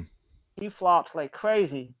watch him. He flops like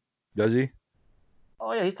crazy. Does he?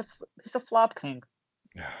 Oh yeah, he's the flop king.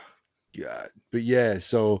 God. But yeah,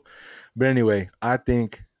 so but anyway, I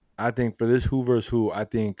think for this who versus who, I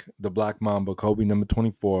think the Black Mamba, Kobe number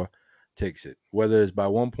 24, takes it, whether it's by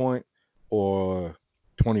 1 point or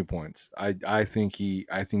 20 points. I think he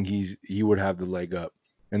would have the leg up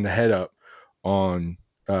and the head up on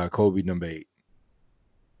Kobe number 8.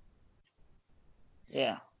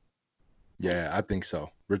 Yeah. Yeah, I think so.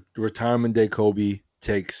 Retirement day Kobe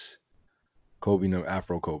takes Kobe no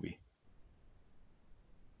Afro Kobe.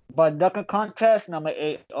 But dunking contest, number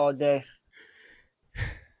 8 all day.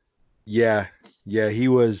 Yeah, he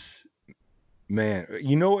was, man.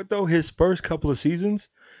 You know what though? His first couple of seasons,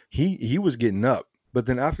 he was getting up, but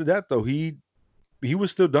then after that though, he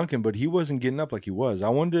was still dunking, but he wasn't getting up like he was. I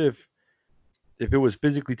wonder if it was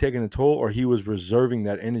physically taking a toll or he was reserving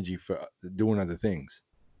that energy for doing other things.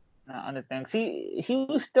 Other things. He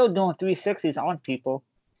was still doing 360s on people.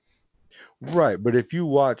 Right, but if you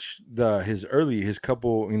watch his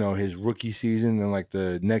couple, his rookie season and like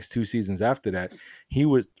the next 2 seasons after that, he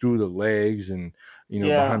was through the legs and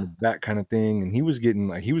behind the back kind of thing, and he was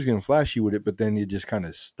getting flashy with it, but then it just kind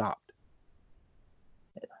of stopped.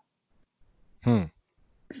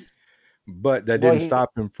 But that didn't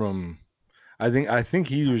stop him from. I think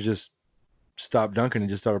he was just stopped dunking and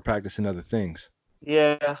just started practicing other things.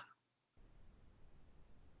 Yeah.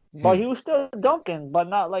 But he was still dunking, but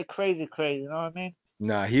not like crazy, you know what I mean?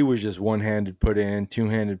 Nah, he was just one-handed put in,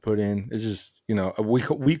 two-handed put in. It's just,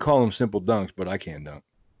 we call them simple dunks, but I can't dunk.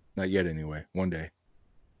 Not yet anyway, one day.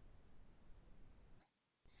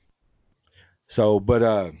 So,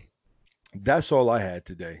 but that's all I had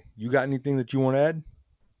today. You got anything that you want to add?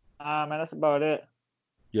 Man, that's about it.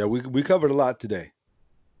 Yeah, we covered a lot today.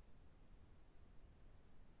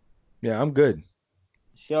 Yeah, I'm good.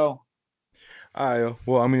 Sure. All right.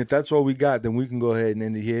 Well, I mean, if that's all we got, then we can go ahead and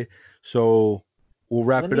end it here. So we'll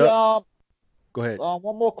wrap it up. Go ahead.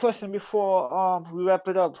 One more question before we wrap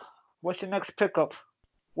it up. What's your next pickup?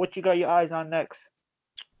 What you got your eyes on next?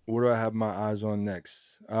 What do I have my eyes on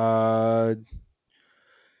next? Oh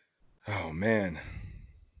man.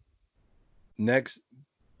 Next,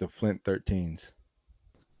 the Flint 13s.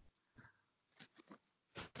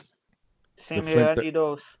 Same here. I need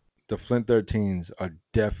those. The Flint 13s are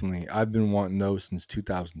definitely. I've been wanting those since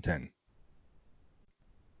 2010.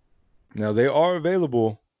 Now they are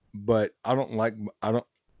available, but I don't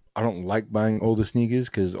like buying older sneakers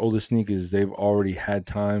because older sneakers they've already had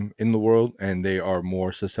time in the world and they are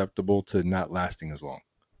more susceptible to not lasting as long.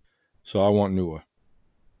 So I want newer.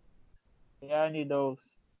 Yeah, I need those.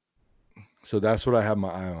 So that's what I have my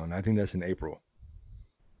eye on. I think that's in April.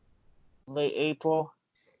 Late April.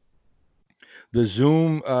 The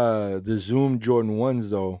Zoom Jordan 1s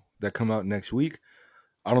though that come out next week.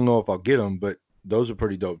 I don't know if I'll get them, but those are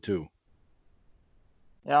pretty dope too.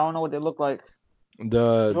 Yeah, I don't know what they look like.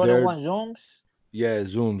 Jordan 1 Zooms? Yeah,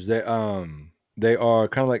 Zooms. They are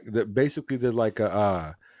kind of like basically they're like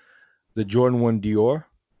the Jordan 1 Dior,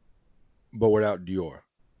 but without Dior.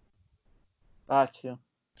 Got you.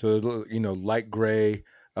 So light gray,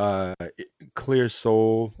 clear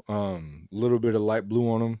sole, little bit of light blue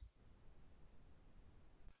on them.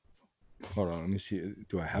 Hold on, let me see.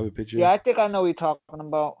 Do I have a picture? Yeah, I think I know what you're talking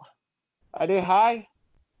about. Are they high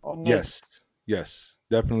or mixed? Yes,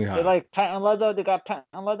 definitely high. They like patent leather. They got patent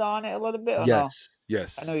leather on it a little bit. Or yes, no?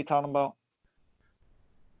 yes. I know what you're talking about.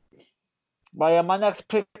 But yeah, my next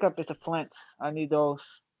pickup is the Flints. I need those.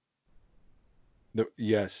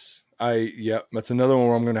 Yes, that's another one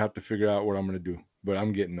where I'm gonna have to figure out what I'm gonna do, but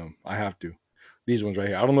I'm getting them. I have to. These ones right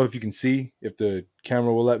here. I don't know if you can see if the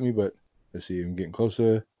camera will let me, but let's see. I'm getting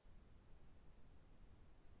closer.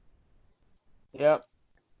 Yep.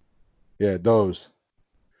 Yeah, those.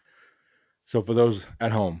 So for those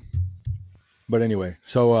at home. But anyway,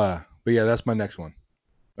 but yeah, that's my next one.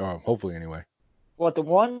 Or hopefully anyway. What, the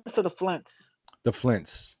ones or the Flints? The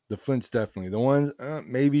Flints. The Flints definitely. The ones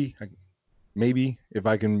maybe if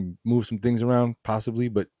I can move some things around, possibly,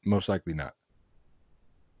 but most likely not.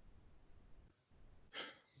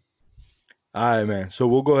 All right, man. So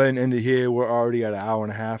we'll go ahead and end it here. We're already at an hour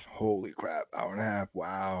and a half. Holy crap, hour and a half.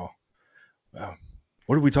 Wow.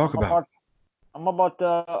 What did we talk about? I'm about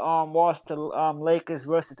to watch the Lakers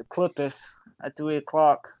versus the Clippers at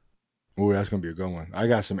 3:00. Oh, that's gonna be a good one. I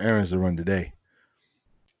got some errands to run today.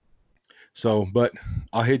 So, but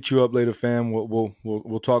I'll hit you up later, fam.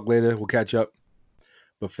 We'll talk later. We'll catch up.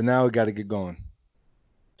 But for now, we got to get going.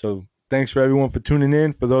 So thanks for everyone for tuning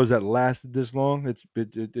in. For those that lasted this long,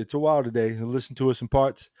 it's a while today. Listen to us in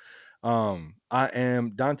parts. I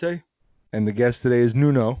am Dante, and the guest today is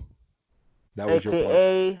Nuno. That was your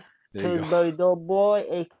part. Pillsbury Doughboy,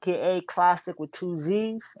 aka Classic with 2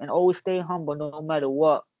 Z's, and always stay humble no matter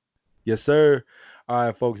what. Yes, sir. All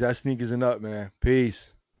right, folks. That sneakers and up, man.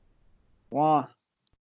 Peace. One.